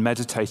musing and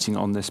meditating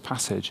on this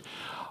passage,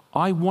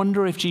 I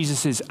wonder if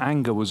Jesus'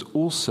 anger was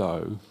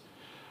also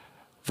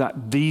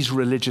that these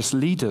religious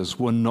leaders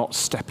were not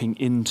stepping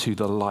into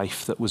the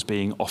life that was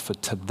being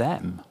offered to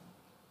them.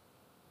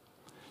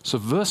 So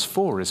verse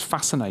 4 is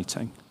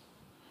fascinating,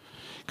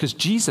 because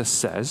Jesus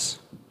says,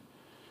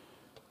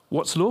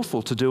 what's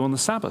lawful to do on the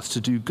Sabbath?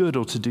 To do good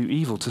or to do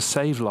evil, to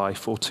save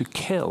life or to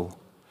kill?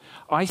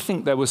 I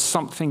think there was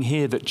something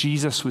here that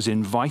Jesus was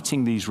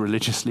inviting these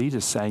religious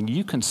leaders, saying,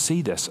 you can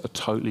see this a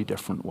totally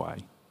different way.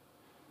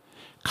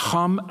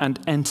 Come and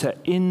enter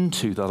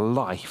into the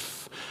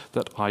life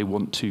that I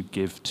want to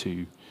give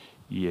to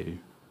you.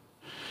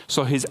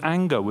 So his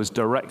anger was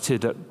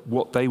directed at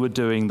what they were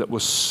doing that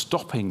was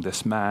stopping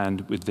this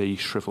man with the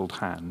shriveled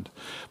hand,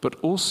 but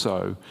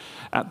also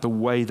at the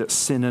way that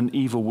sin and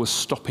evil was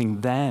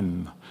stopping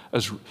them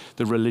as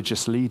the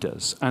religious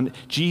leaders. And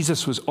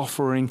Jesus was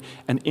offering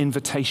an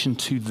invitation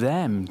to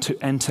them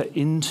to enter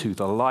into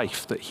the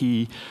life that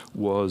he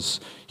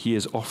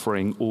is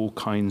offering all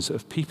kinds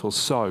of people.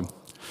 So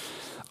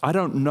I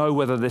don't know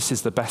whether this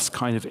is the best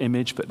kind of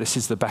image, but this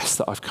is the best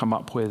that I've come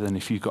up with, and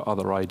if you've got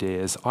other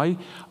ideas. I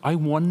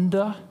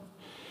wonder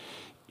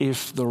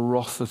if the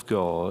wrath of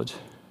God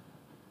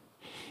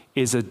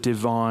is a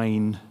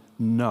divine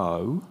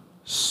no,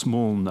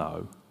 small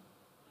no,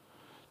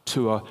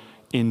 to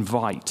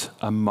invite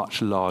a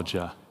much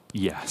larger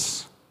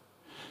yes.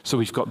 So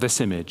we've got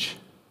this image.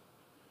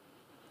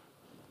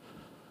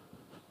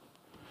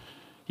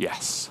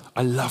 Yes,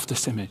 I love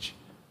this image.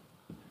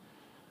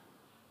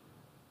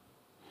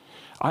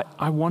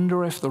 I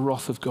wonder if the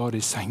wrath of God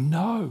is saying,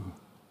 no,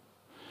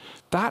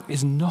 that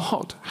is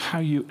not how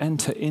you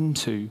enter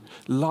into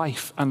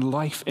life and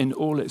life in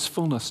all its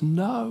fullness.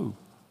 No.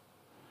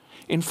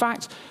 In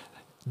fact,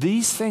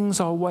 these things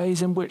are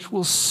ways in which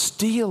will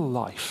steal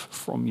life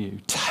from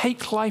you,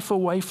 take life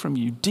away from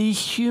you,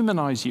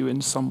 dehumanize you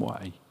in some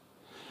way.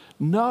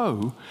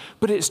 No,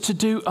 but it's to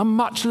do a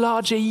much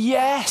larger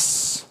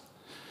yes,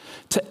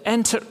 to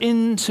enter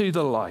into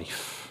the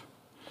life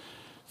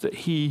that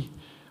he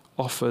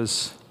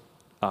offers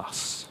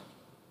us.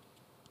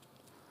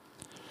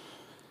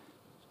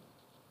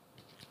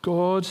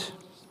 Colin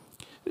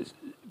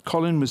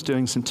was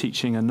doing some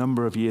teaching a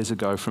number of years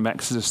ago from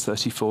Exodus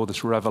 34,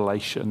 this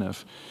revelation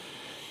of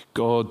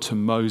God to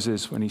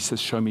Moses when he says,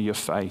 show me your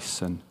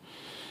face, and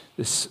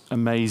this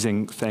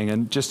amazing thing.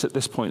 And just at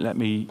this point, let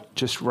me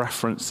just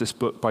reference this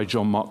book by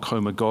John Mark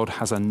Comer, God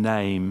Has a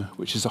Name,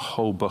 which is a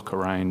whole book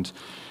around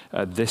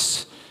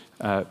this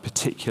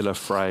particular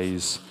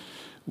phrase,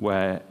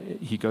 where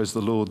he goes,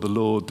 the Lord,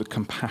 the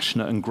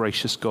compassionate and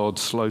gracious God,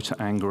 slow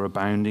to anger,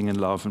 abounding in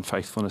love and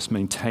faithfulness,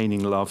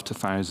 maintaining love to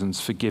thousands,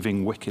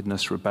 forgiving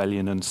wickedness,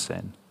 rebellion, and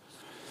sin,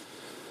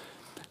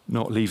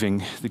 not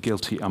leaving the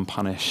guilty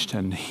unpunished.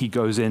 And he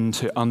goes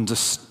into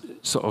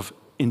sort of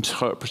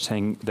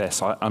interpreting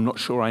this. I'm not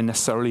sure I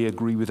necessarily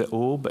agree with it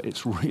all, but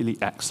it's really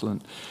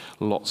excellent.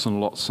 Lots and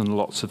lots and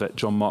lots of it.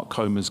 John Mark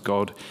Comer's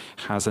God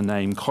Has a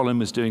Name. Colin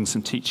was doing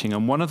some teaching,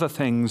 and one of the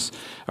things,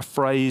 a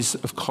phrase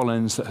of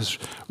Colin's that has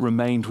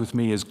remained with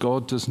me is,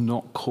 God does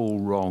not call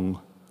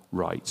wrong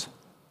right.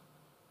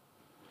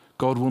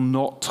 God will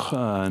not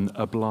turn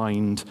a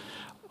blind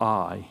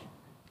eye.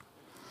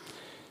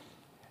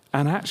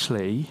 And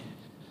actually,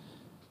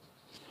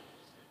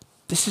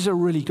 this is a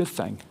really good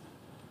thing.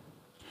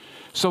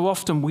 So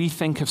often we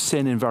think of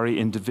sin in very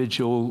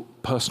individual,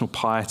 personal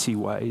piety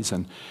ways,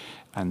 and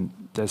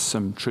there's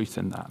some truth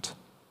in that.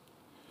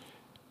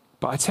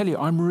 But I tell you,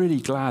 I'm really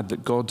glad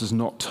that God does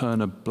not turn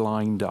a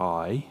blind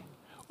eye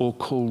or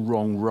call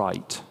wrong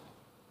right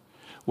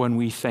when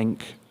we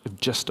think of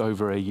just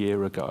over a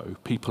year ago,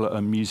 people at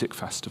a music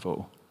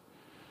festival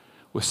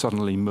were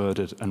suddenly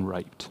murdered and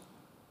raped.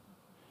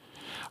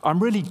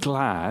 I'm really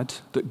glad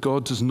that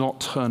God does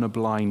not turn a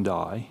blind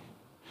eye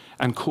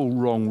and call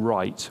wrong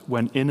right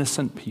when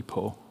innocent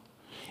people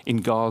in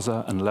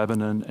Gaza and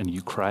Lebanon and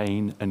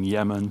Ukraine and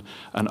Yemen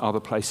and other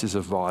places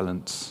of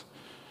violence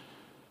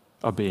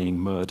are being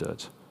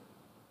murdered.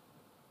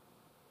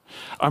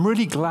 I'm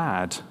really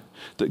glad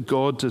that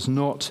God does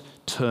not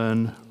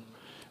turn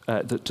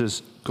a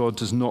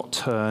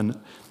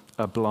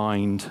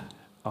blind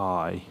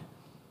eye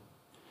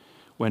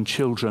when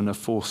children are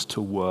forced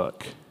to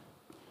work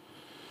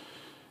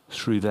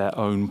through their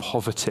own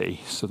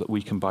poverty so that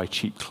we can buy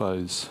cheap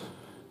clothes.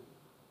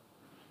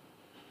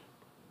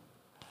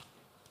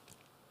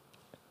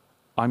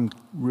 I'm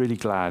really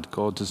glad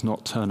God does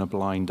not turn a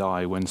blind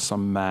eye when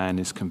some man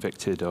is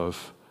convicted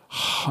of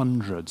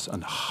hundreds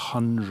and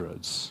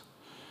hundreds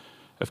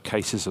of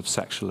cases of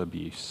sexual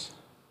abuse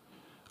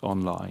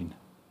online.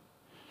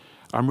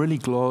 I'm really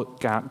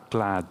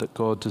glad that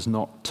God does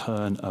not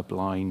turn a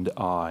blind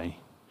eye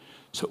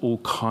to all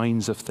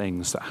kinds of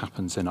things that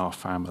happens in our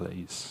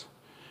families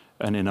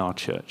and in our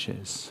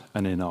churches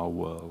and in our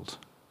world.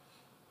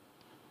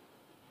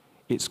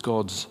 It's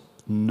God's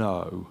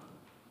no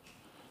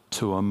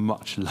to a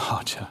much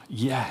larger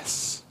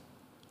yes.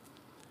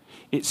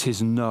 It's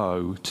his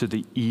no to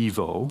the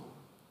evil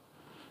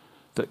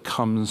that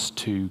comes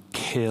to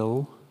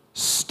kill,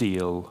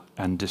 steal,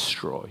 and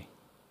destroy.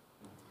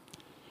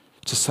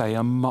 To say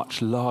a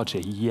much larger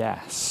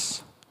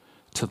yes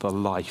to the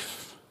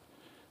life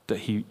that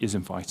he is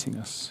inviting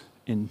us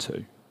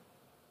into.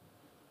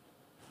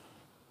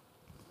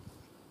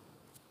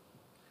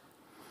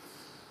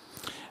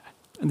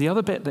 And the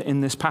other bit that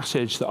in this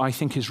passage that I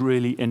think is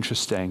really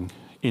interesting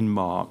in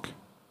Mark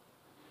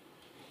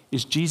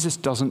is Jesus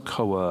doesn't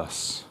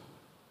coerce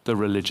the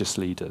religious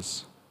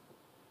leaders.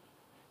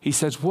 He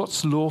says,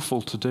 what's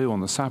lawful to do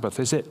on the Sabbath?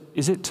 Is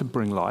it to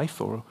bring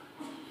life?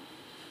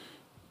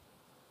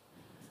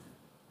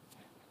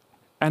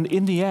 And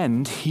in the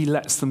end, he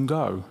lets them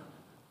go.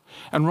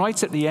 And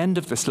right at the end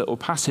of this little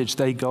passage,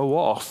 they go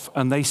off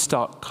and they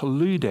start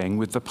colluding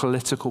with the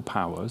political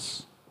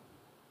powers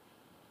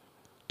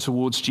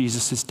towards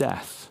Jesus'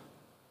 death.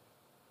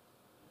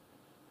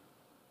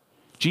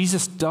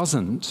 Jesus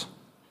doesn't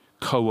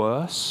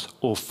coerce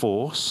or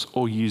force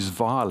or use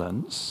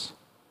violence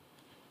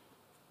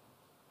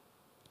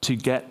to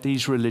get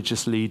these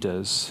religious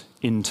leaders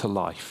into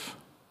life.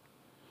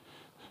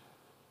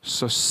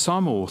 So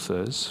some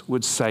authors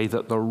would say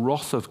that the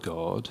wrath of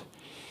God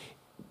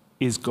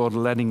is God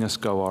letting us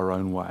go our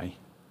own way.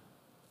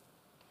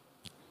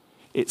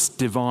 It's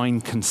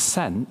divine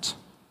consent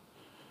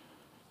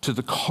to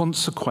the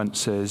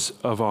consequences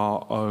of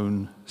our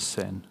own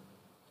sin.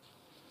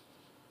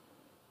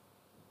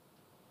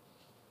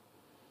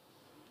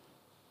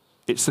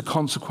 It's the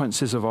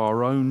consequences of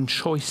our own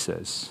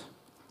choices,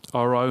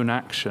 our own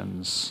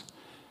actions.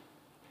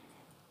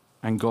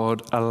 And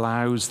God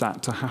allows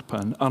that to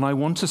happen. And I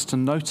want us to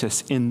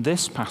notice in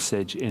this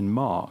passage in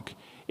Mark,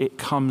 it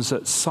comes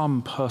at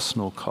some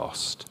personal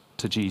cost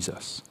to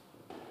Jesus.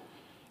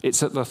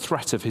 It's at the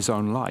threat of his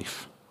own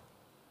life.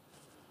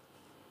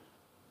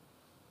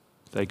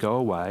 They go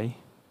away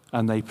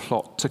and they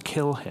plot to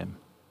kill him.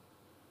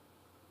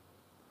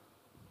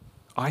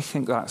 I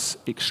think that's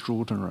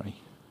extraordinary.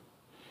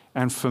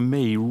 And for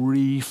me,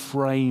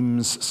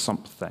 reframes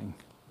something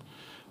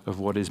of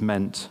what is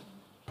meant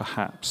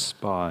perhaps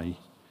by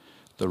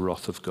the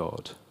wrath of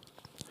God.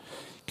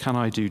 Can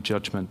I do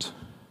judgment?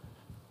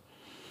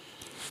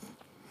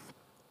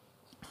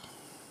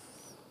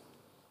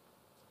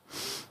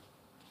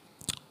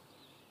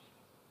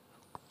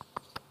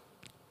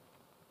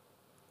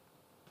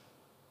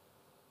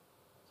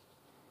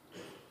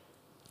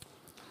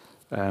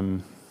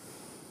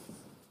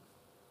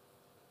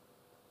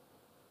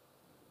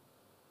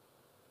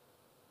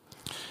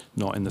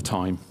 Not in the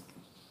time.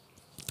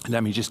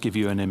 Let me just give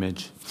you an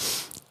image.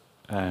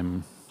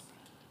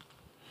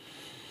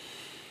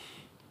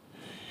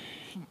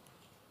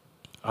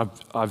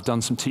 I've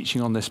done some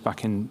teaching on this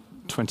back in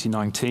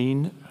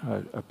 2019.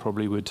 I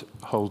probably would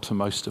hold to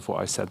most of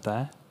what I said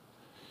there.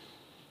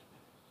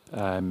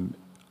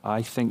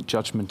 I think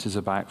judgment is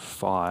about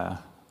fire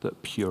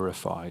that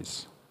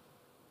purifies.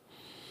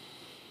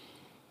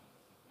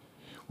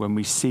 When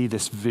we see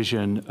this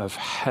vision of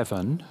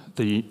heaven,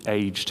 the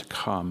age to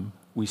come,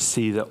 we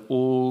see that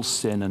all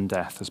sin and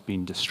death has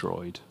been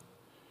destroyed.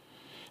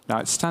 Now,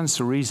 it stands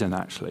to reason,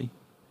 actually.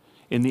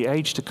 In the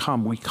age to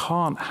come, we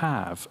can't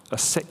have a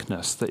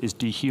sickness that is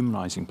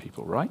dehumanizing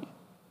people, right?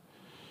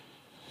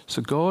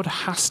 So God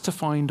has to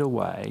find a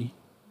way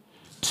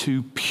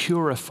to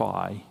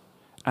purify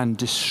and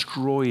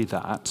destroy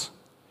that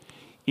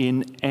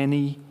in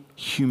any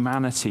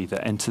humanity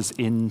that enters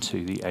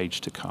into the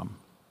age to come.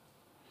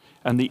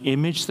 And the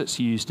image that's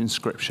used in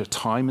Scripture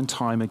time and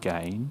time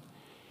again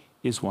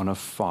is one of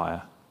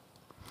fire.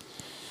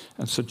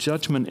 And so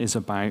judgment is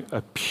about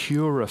a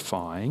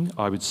purifying,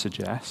 I would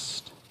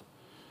suggest,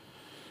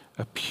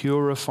 a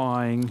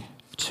purifying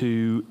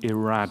to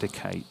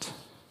eradicate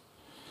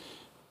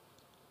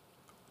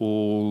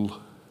all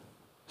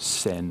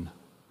sin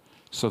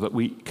so that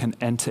we can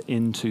enter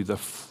into the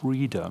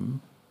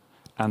freedom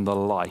and the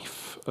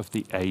life of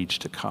the age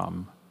to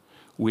come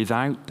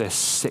without this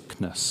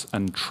sickness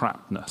and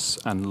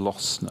trappedness and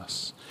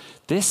lostness.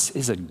 This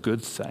is a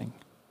good thing.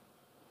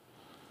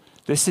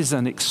 This is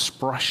an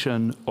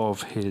expression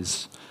of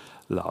his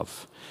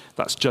love.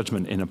 That's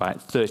judgment in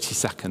about 30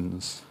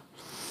 seconds.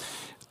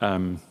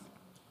 But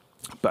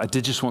I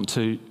did just want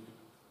to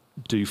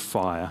do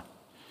fire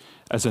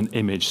as an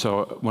image.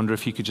 So I wonder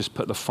if you could just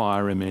put the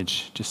fire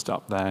image just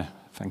up there.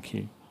 Thank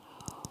you.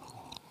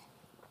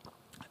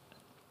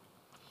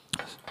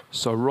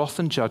 So wrath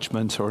and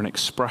judgment are an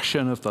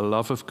expression of the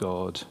love of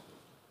God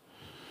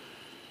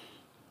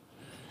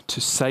to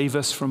save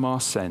us from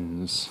our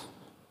sins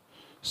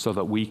so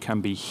that we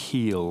can be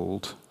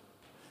healed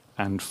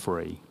and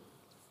free.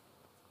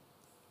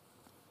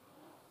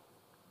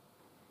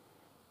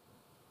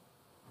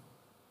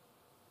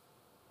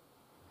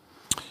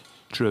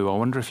 Drew, I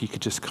wonder if you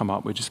could just come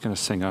up. We're just going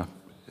to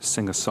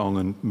sing a song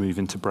and move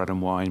into bread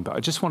and wine. But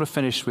I just want to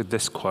finish with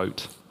this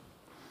quote.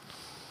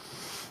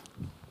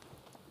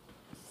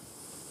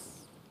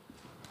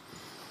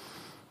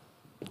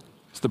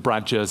 It's the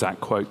Brad Jerzak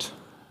quote.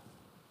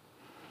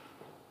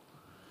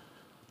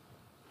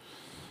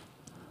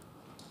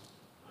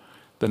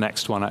 The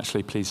next one,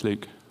 actually, please,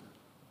 Luke.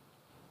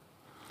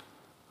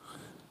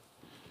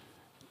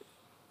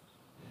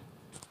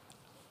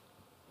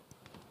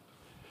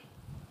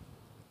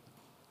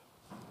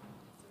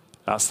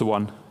 That's the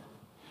one.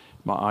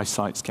 My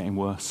eyesight's getting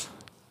worse.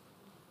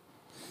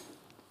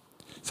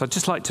 So I'd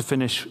just like to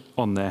finish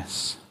on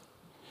this.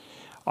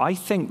 I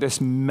think this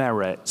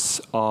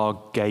merits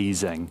our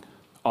gazing,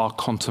 our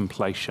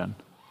contemplation.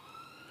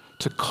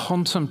 To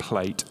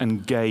contemplate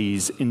and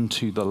gaze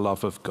into the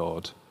love of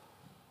God.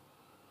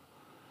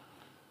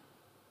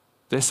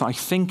 This, I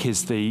think,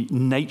 is the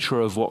nature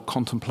of what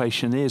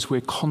contemplation is.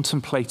 We're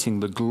contemplating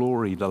the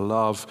glory, the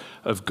love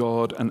of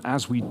God. And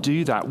as we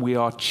do that, we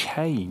are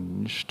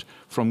changed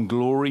from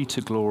glory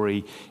to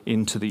glory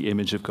into the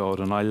image of God.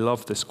 And I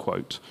love this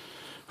quote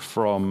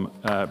from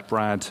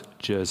Brad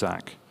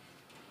Jerzak.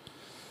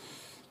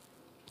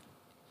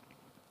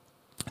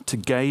 To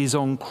gaze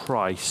on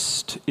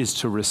Christ is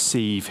to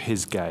receive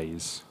his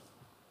gaze.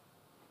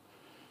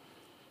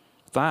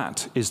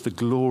 That is the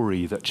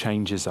glory that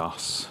changes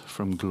us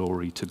from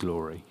glory to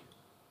glory.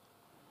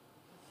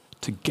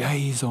 To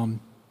gaze on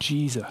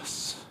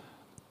Jesus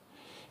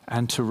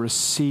and to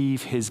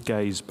receive his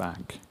gaze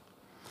back.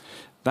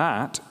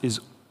 That is,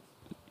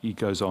 he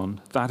goes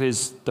on, that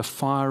is the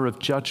fire of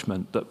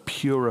judgment that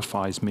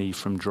purifies me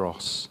from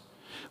dross.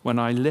 When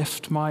I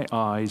lift my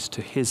eyes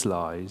to his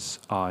eyes,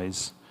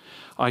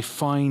 I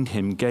find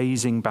him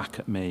gazing back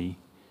at me,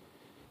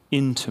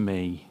 into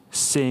me,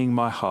 seeing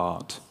my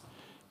heart,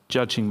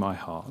 judging my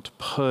heart,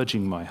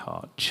 purging my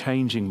heart,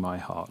 changing my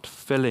heart,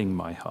 filling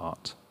my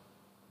heart.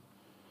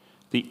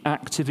 The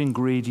active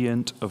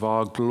ingredient of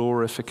our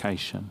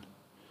glorification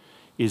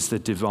is the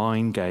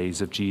divine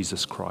gaze of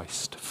Jesus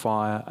Christ,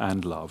 fire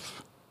and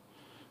love,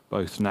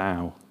 both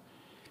now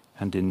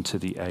and into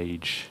the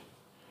age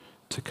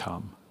to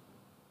come.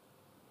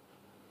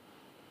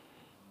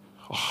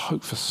 I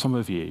hope for some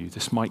of you,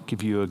 this might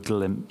give you a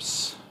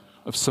glimpse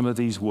of some of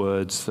these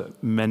words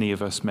that many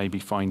of us maybe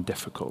find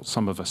difficult.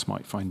 Some of us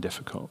might find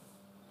difficult.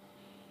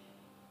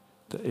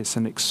 That it's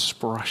an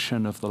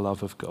expression of the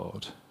love of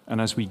God. And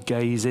as we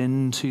gaze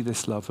into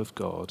this love of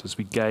God, as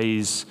we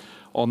gaze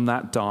on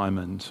that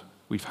diamond,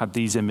 we've had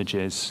these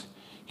images.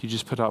 Can you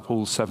just put up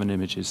all 7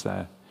 images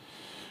there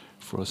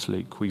for us,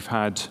 Luke? We've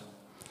had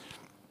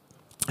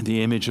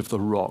the image of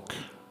the rock.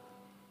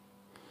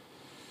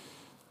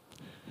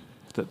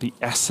 That the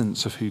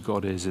essence of who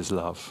God is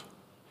love.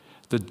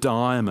 The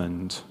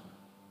diamond,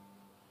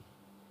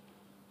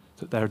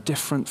 that there are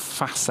different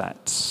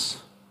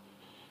facets,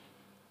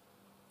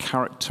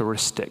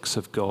 characteristics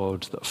of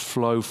God that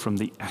flow from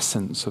the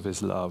essence of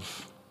his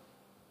love.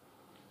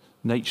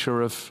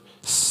 Nature of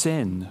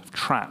sin,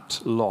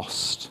 trapped,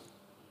 lost,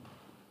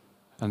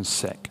 and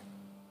sick.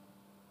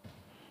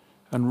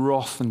 And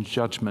wrath and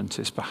judgment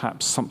is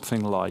perhaps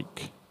something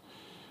like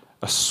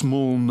a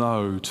small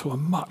no to a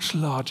much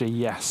larger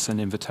yes, an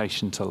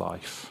invitation to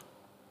life.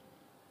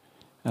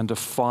 And a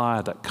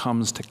fire that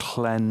comes to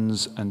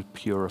cleanse and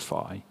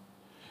purify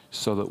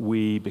so that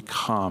we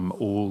become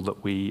all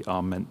that we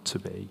are meant to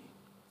be.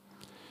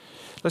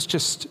 Let's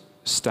just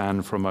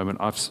stand for a moment.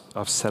 I've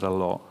said a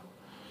lot.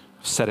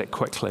 I've said it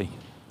quickly.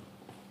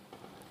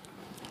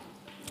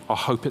 I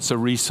hope it's a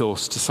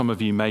resource to some of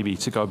you maybe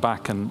to go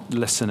back and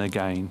listen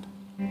again.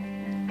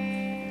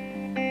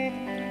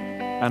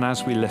 And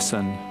as we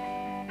listen,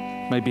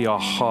 maybe our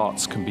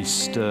hearts can be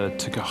stirred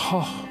to go,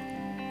 oh,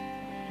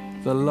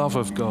 the love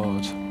of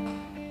God.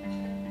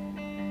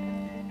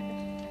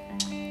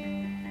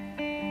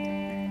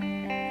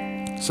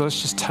 So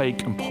let's just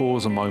take and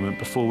pause a moment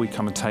before we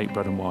come and take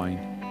bread and wine.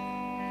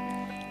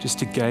 Just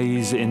to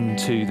gaze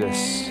into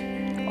this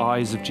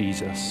eyes of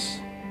Jesus,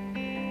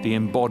 the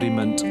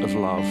embodiment of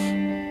love,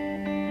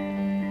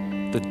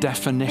 the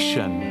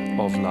definition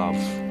of love.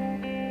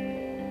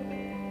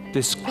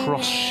 This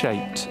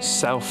cross-shaped,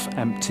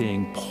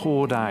 self-emptying,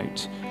 poured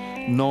out,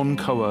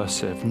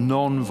 non-coercive,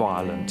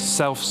 non-violent,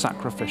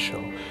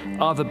 self-sacrificial,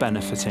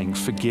 other-benefiting,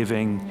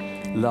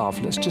 forgiving love.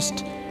 Let's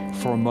just,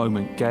 for a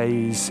moment,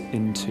 gaze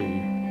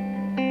into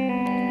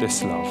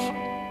this love.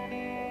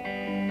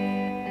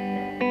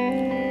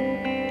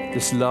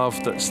 This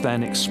love that's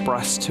then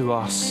expressed to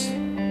us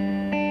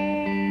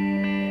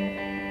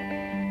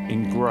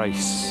in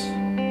grace,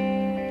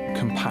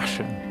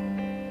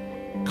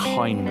 compassion,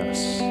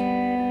 kindness,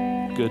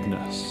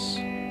 goodness,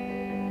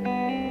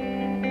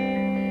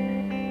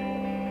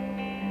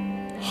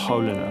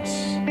 holiness,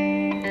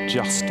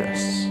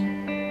 justice.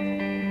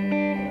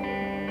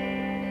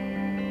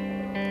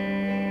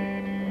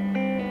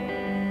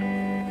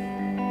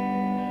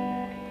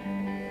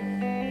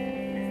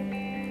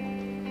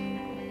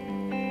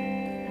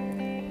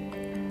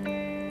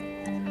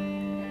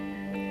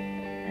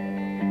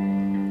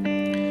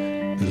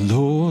 The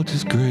Lord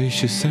is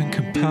gracious and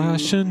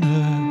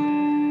compassionate,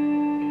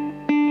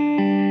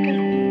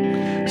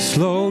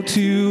 slow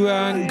to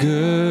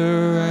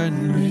anger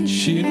and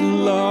rich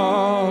in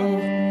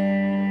love.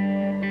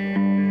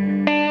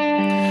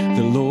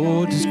 The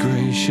Lord is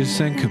gracious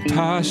and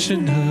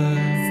compassionate,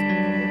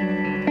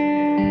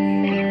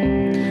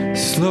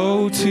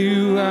 slow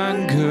to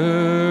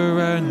anger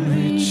and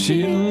rich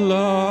in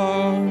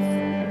love.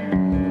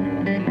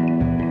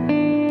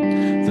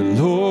 The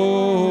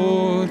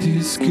Lord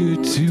is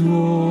good to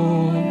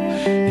all.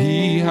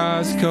 He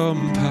has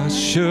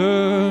compassion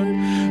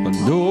on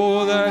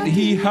all that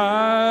he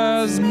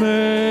has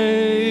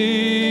made.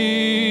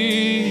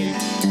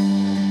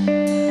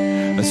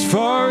 As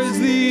far as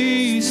the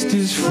east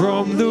is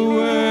from the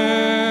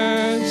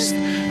west,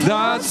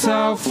 that's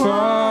how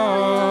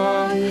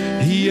far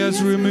he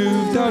has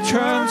removed our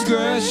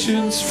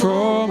transgressions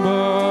from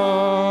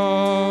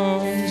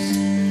us.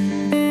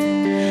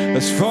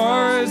 As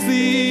far as the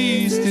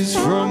east is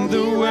from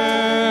the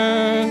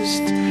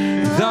west,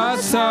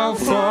 that's how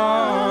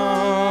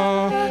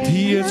far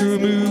he has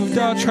removed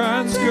our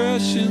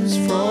transgressions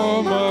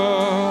from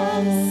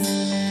us.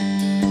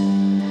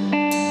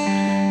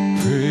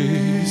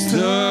 Praise the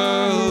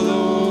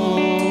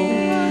Lord,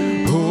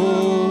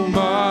 oh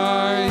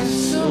my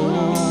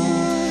soul,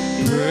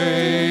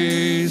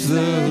 praise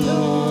the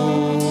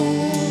Lord.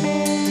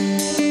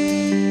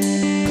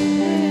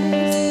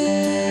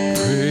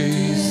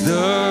 Praise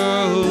the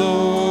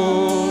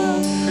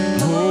Lord,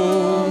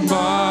 oh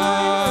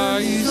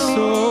my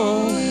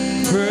soul,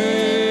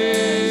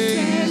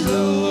 praise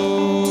the Lord.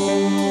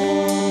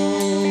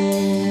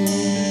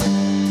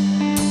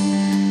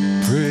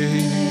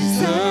 Praise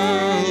the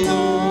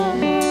Lord,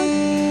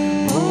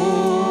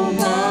 oh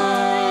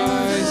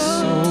my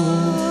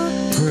soul,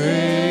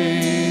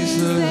 praise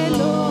the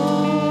Lord.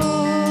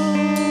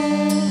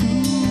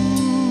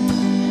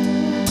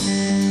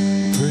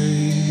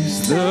 Praise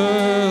the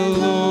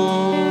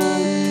Lord,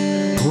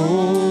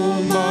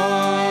 oh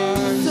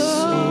my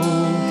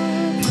soul,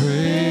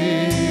 praise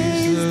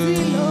the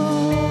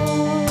Lord.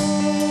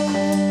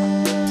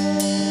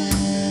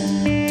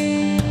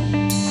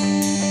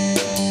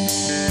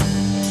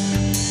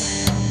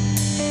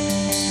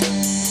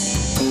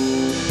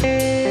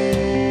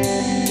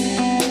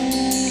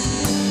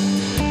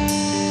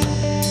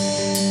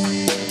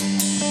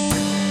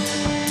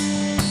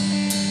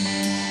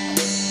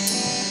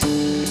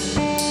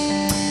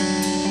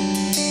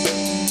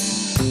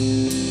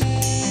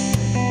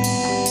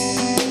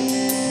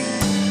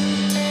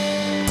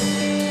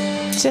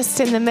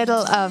 Just in the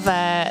middle of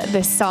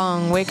this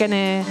song, we're going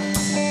to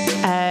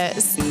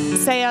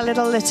say our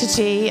little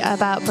liturgy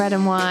about bread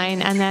and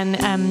wine, and then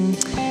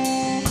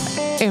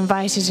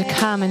invite you to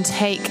come and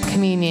take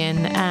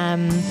communion.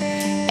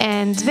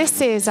 And this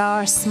is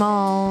our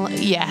small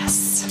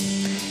yes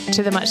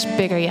to the much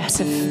bigger yes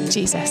of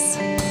Jesus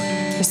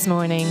this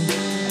morning.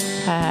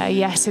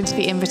 Yes into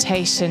the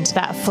invitation to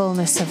that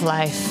fullness of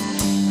life,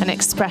 an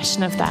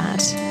expression of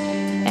that.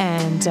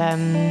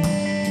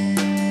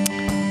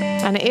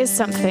 And it is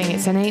something,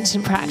 it's an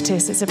ancient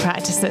practice, it's a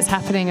practice that's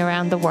happening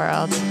around the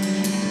world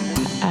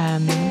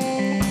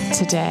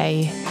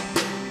today,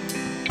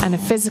 and a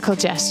physical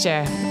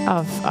gesture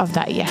of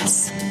that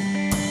yes.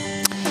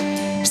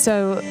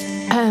 So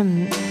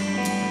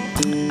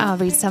I'll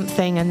read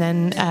something, and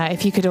then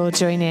if you could all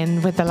join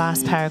in with the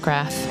last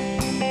paragraph.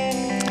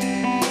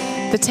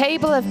 The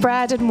table of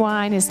bread and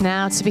wine is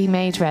now to be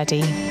made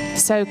ready,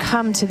 so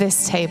come to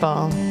this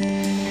table,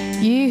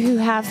 you who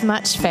have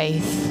much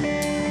faith,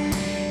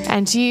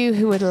 and you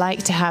who would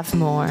like to have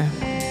more.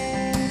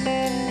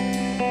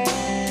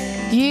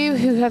 You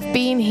who have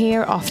been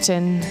here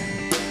often,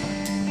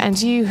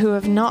 and you who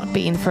have not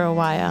been for a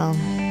while.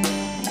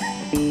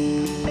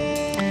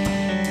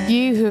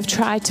 You who have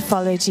tried to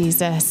follow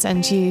Jesus,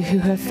 and you who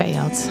have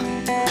failed.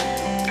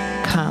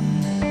 Come.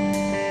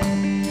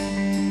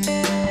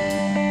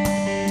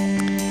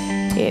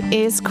 It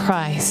is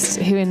Christ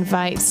who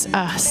invites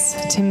us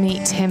to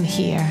meet him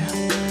here.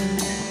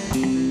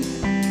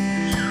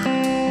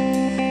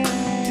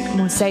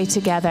 We'll say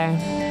together,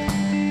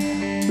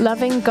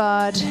 loving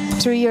God,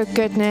 through your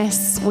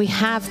goodness, we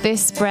have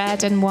this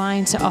bread and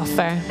wine to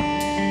offer,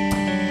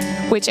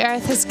 which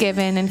earth has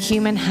given and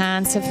human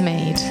hands have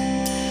made.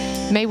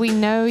 May we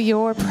know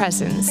your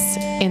presence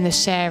in the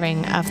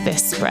sharing of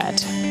this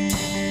bread.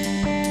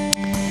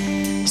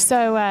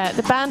 So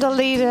the band will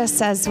lead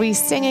us as we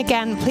sing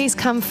again. Please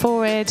come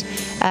forward,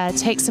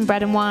 take some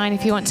bread and wine.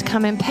 If you want to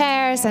come in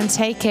pairs and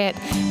take it,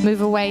 move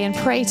away and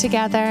pray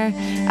together.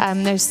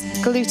 There's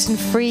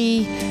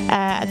gluten-free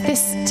at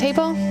this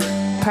table.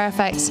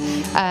 Perfect,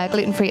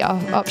 gluten-free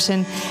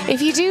option.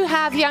 If you do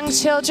have young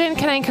children,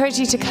 can I encourage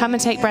you to come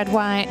and take bread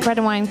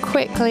and wine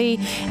quickly,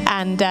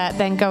 and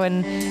then go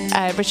and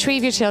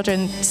retrieve your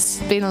children. It's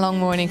been a long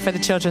morning for the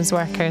children's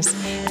workers.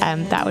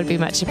 That would be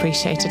much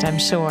appreciated, I'm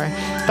sure.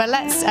 But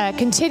let's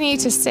continue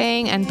to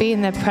sing and be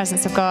in the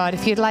presence of God.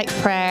 If you'd like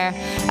prayer,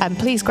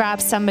 please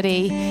grab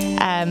somebody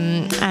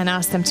and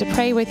ask them to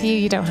pray with you.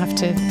 You don't have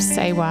to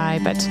say why,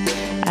 but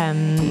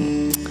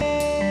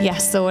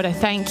yes, Lord, I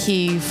thank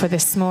you for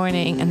this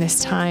morning and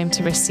this time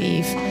to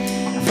receive,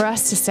 for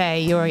us to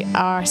say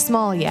our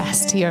small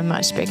yes to your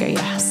much bigger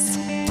yes.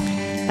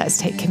 Let's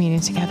take communion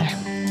together.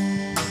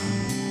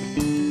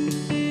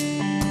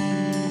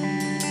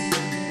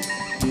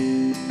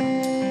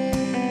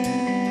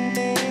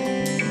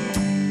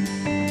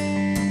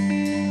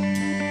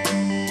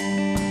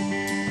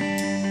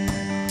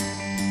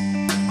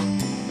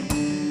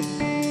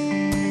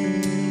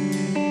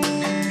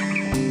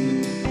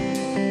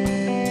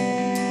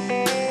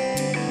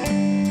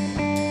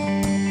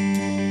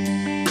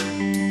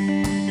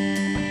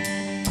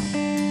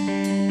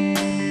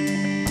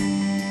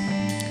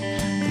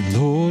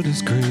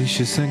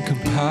 gracious and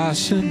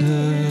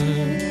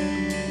compassionate,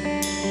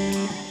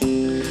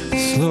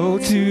 slow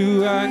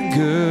to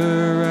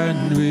anger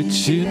and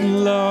rich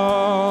in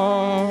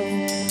love.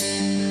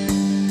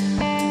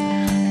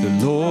 The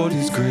Lord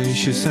is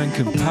gracious and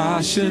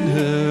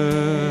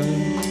compassionate,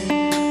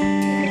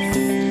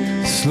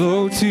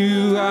 slow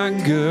to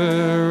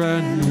anger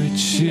and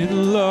rich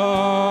in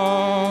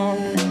love.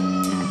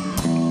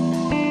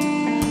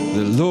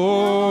 The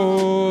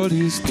Lord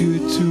is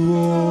good to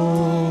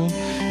all.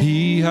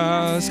 He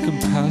has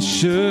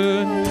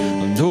compassion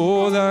on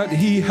all that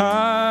He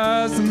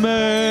has made.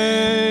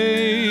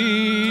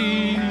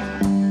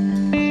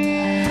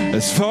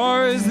 As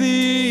far as the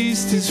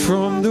east is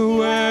from the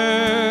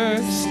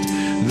west,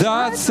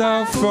 that's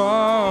how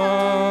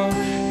far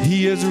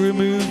He has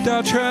removed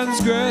our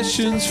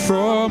transgressions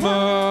from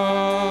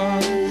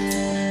us.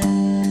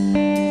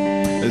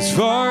 As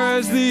far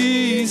as the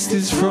east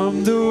is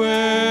from the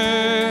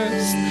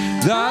west,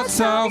 that's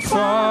how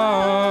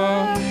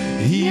far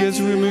He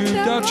has removed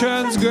our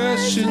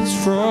transgressions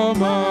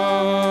from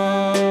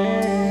us.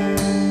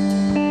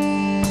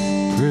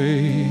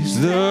 Praise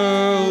the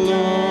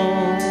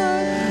Lord,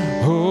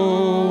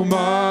 oh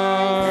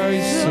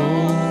my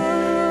soul,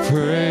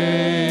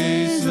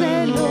 praise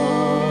the Lord.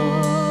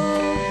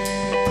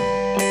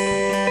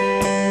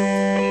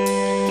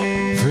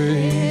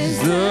 Praise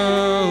the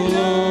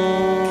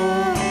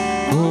Lord,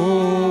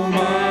 oh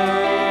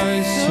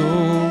my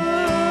soul,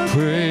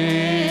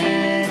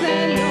 praise the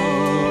Lord.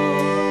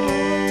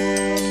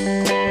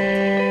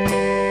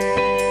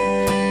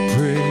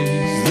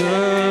 Praise the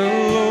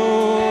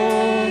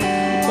Lord,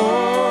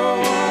 oh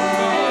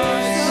my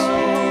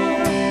soul,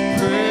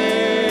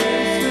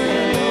 praise the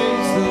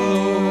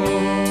Lord.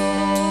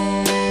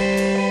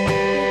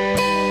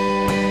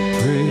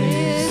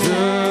 Praise the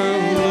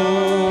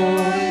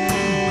Lord,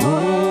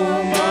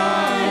 oh my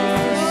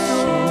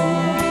soul,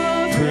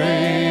 praise the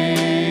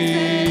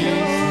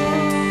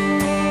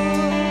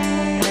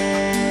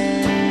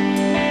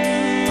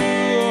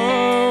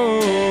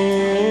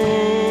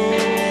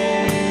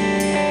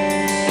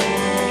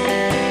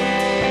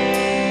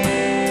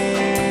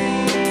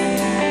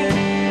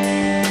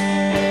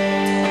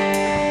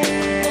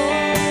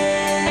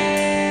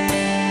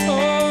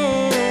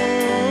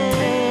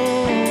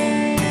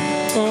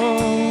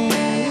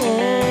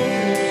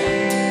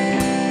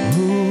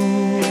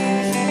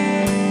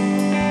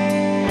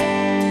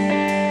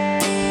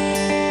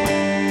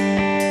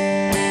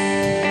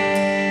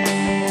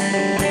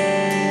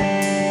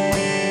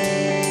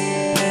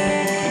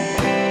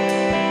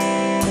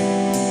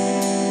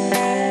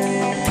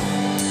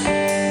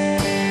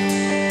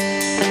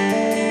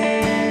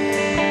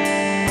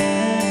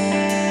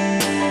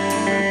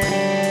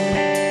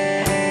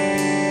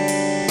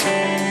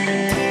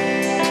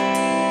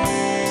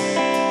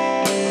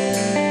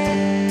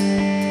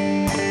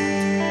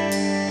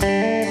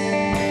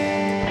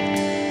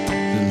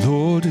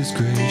Lord is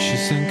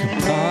gracious and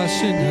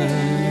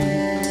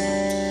compassionate,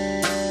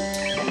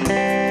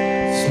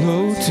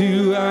 slow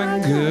to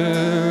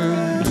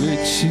anger,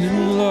 rich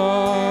in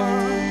love.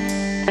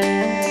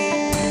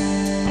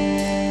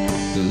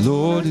 The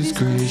Lord is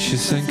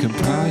gracious and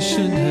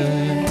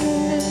compassionate,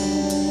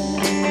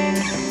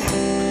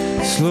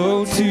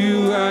 slow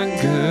to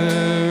anger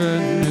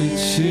and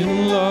rich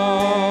in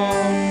love.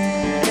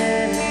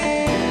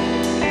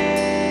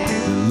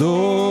 The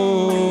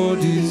Lord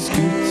is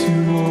good to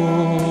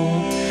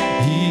all.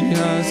 He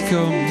has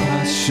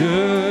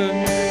compassion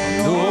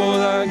on all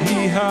that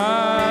He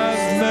has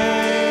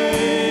made.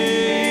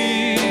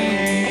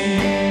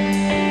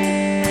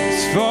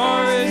 As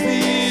far as the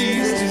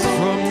east is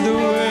from the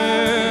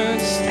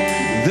west,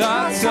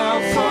 that's how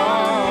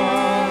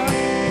far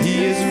He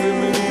has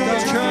removed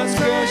our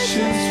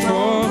transgressions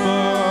from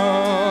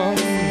us.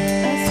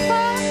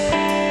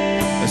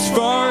 As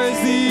far as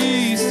the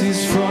east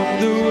is from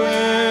the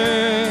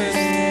west,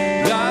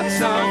 that's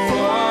how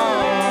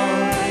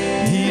far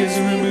He has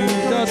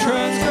removed our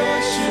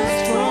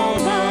transgressions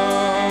from us.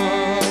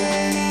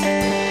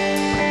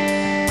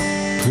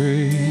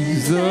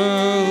 Praise the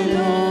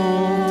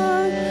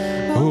Lord,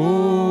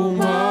 oh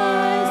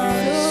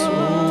my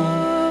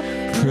soul,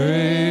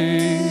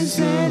 praise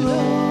the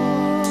Lord.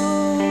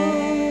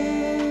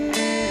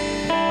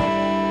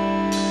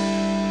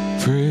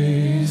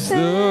 Praise the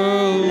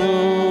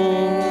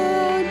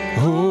Lord,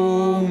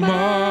 oh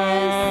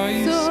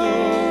my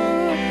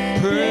soul,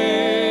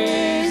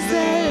 praise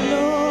the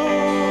Lord.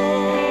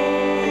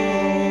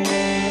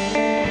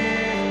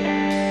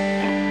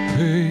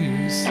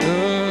 Praise the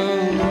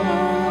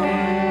Lord,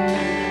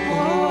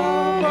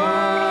 oh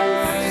my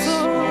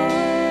soul,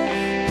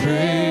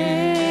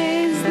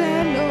 praise the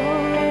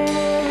Lord.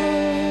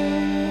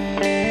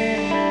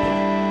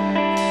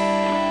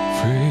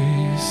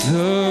 Praise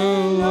the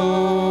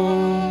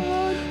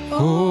Lord,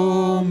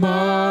 oh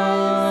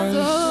my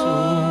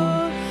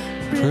soul,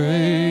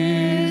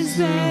 praise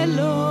the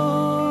Lord.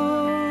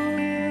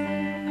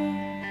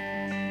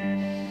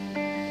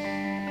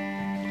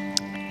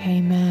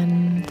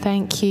 Amen.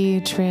 Thank you,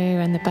 Drew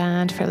and the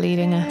band, for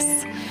leading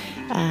us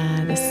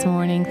this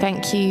morning.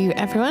 Thank you,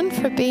 everyone,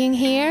 for being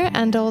here,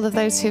 and all of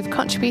those who've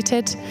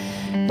contributed,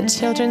 the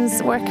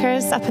children's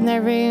workers up in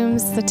their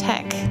rooms, the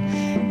tech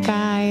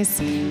guys.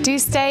 Do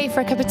stay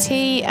for a cup of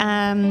tea.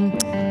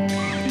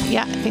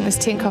 I think there's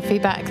tea and coffee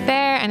back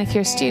there, and if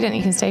you're a student,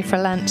 you can stay for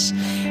lunch.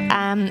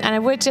 And I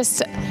would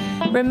just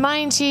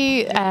remind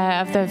you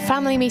of the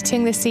family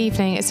meeting this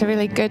evening. It's a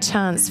really good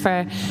chance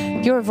for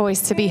your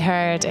voice to be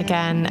heard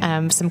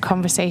again, some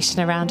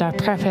conversation around our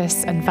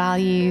purpose and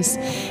values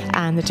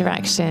and the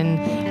direction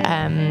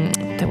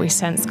that we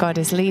sense God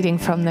is leading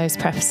from those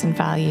purpose and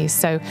values.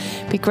 So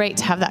it'd be great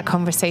to have that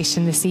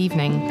conversation this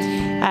evening.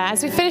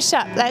 As we finish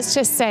up, let's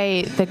just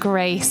say the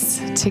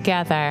grace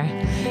together,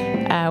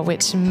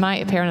 which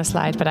might appear on a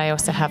slide, but I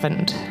also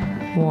haven't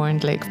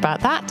warned Luke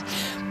about that.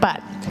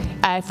 But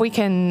if we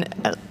can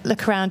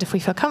look around, if we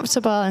feel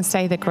comfortable, and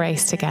say the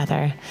grace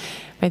together.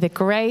 May the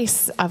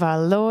grace of our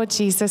Lord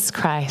Jesus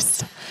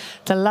Christ,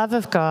 the love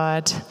of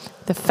God,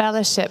 the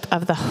fellowship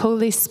of the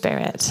Holy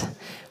Spirit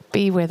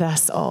be with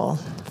us all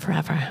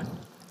forever.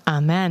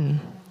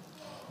 Amen.